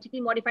to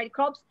genetically modified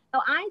crops,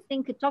 now I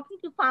think talking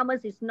to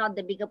farmers is not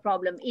the bigger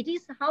problem. It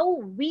is how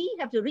we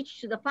have to reach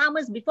to the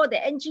farmers before the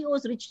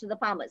NGOs reach to the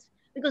farmers.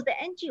 Because the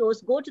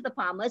NGOs go to the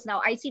farmers.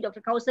 Now I see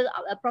Dr. Kausar,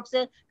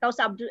 Professor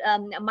Kausar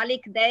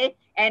Malik there,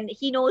 and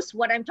he knows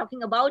what I'm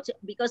talking about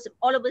because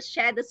all of us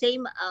share the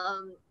same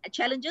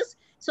challenges.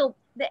 So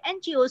the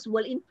NGOs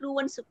will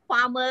influence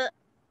farmer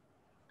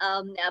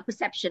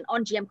perception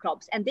on GM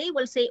crops, and they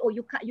will say, oh,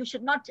 you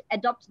should not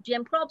adopt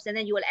GM crops, and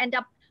then you will end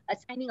up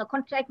signing a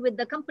contract with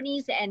the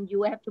companies and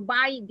you have to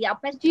buy their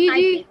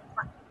pesticides.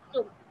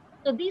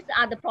 So these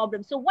are the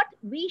problems. So what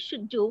we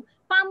should do,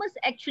 farmers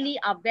actually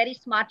are very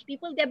smart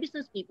people, they're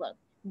business people.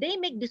 They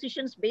make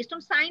decisions based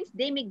on science,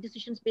 they make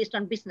decisions based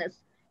on business.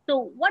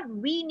 So what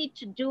we need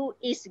to do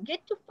is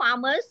get to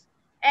farmers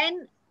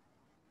and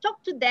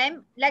talk to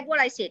them, like what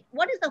I said.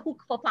 What is the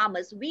hook for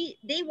farmers?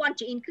 They want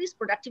to increase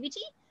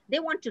productivity. They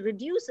want to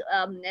reduce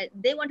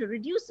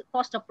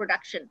cost of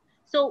production.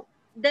 So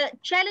the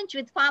challenge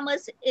with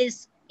farmers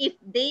is if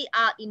they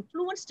are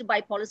influenced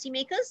by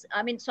policymakers,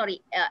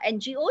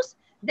 NGOs,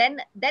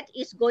 then that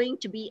is going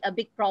to be a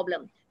big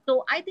problem.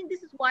 So I think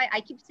this is why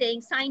I keep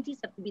saying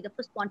scientists have to be the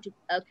first one to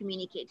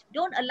communicate.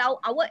 Don't allow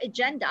our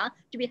agenda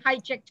to be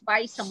hijacked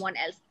by someone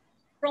else.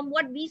 From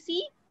what we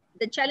see,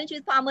 the challenge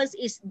with farmers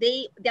is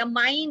their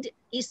mind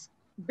is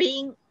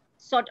being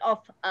sort of,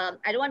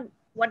 I don't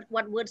want,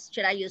 what words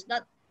should I use?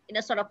 Not in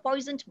a sort of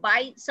poisoned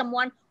by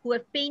someone who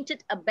have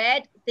painted a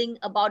bad thing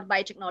about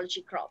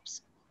biotechnology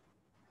crops.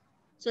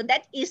 So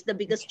that is the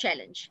biggest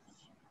challenge.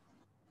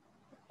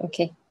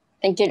 Okay.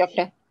 Thank you,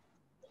 Doctor.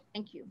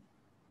 Thank you.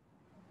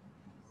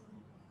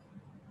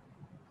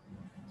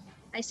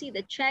 I see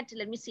the chat.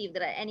 Let me see if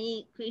there are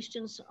any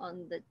questions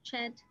on the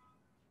chat.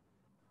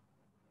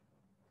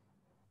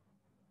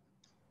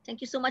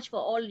 Thank you so much for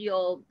all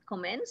your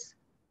comments.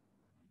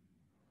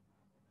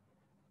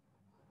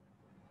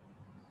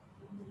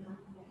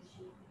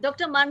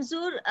 Dr.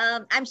 Manzoor,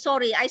 I'm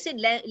sorry, I said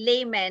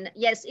layman.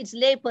 Yes, it's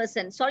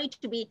layperson. Sorry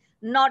to be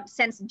not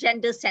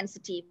gender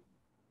sensitive.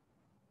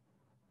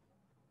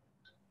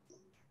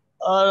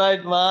 All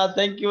right, Ma.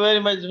 Thank you very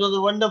much. It was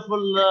a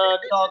wonderful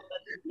talk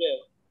that you gave.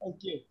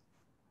 Thank you.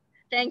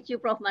 Thank you,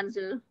 Prof.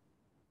 Manzoor.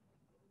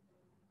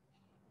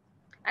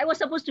 I was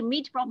supposed to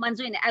meet Prof.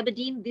 Manzoor in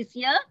Aberdeen this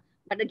year,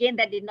 but again,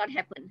 that did not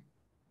happen.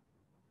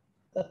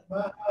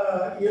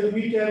 You'll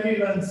meet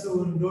everyone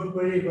soon. Don't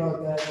worry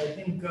about that. I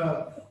think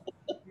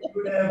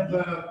we would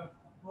have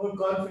more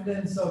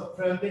confidence of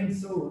traveling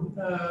soon,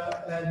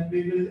 and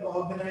we will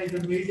organize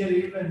a major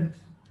event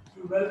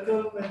to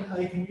welcome an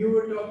icon. You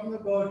were talking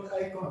about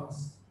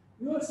icons.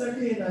 You are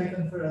certainly an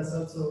icon for us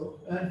also,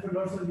 and for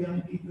lots of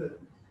young people.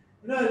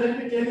 You know,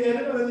 let me tell you, I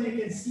don't know whether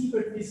you can see,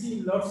 but we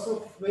see lots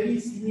of very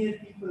senior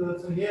people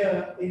also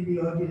here in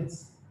the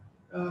audience.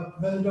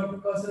 Well, Dr.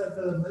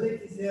 Kausar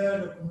Malik is here,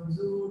 Dr.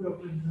 Manzoor,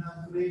 Dr.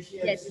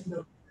 Qureshi, I've seen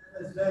Dr.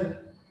 as well.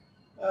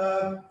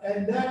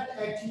 And that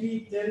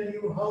actually tells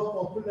you how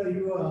popular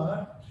you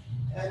are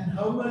and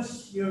how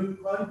much your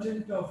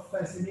content of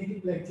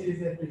fascinating lecture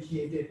is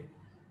appreciated.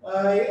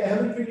 I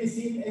haven't really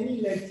seen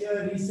any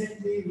lecture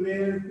recently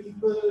where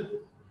people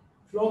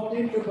flocked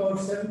into about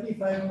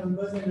 75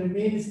 members and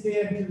remained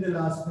stay until the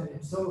last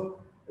minute. So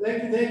I'd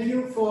like to thank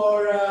you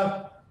for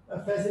a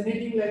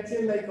fascinating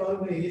lecture like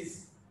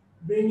always,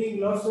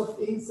 bringing lots of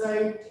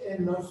insight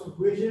and lots of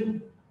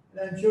vision.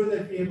 And I'm sure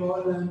that we have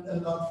all learned a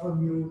lot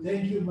from you.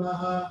 Thank you,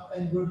 Maha,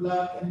 and good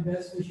luck and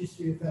best wishes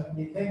to your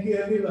family. Thank you,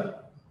 everyone.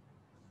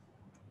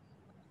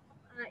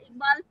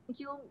 Iqbal, thank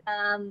you.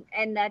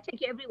 And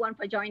thank you, everyone,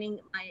 for joining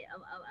my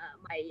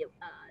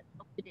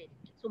talk today.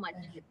 Thank you so much.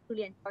 I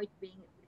truly enjoyed being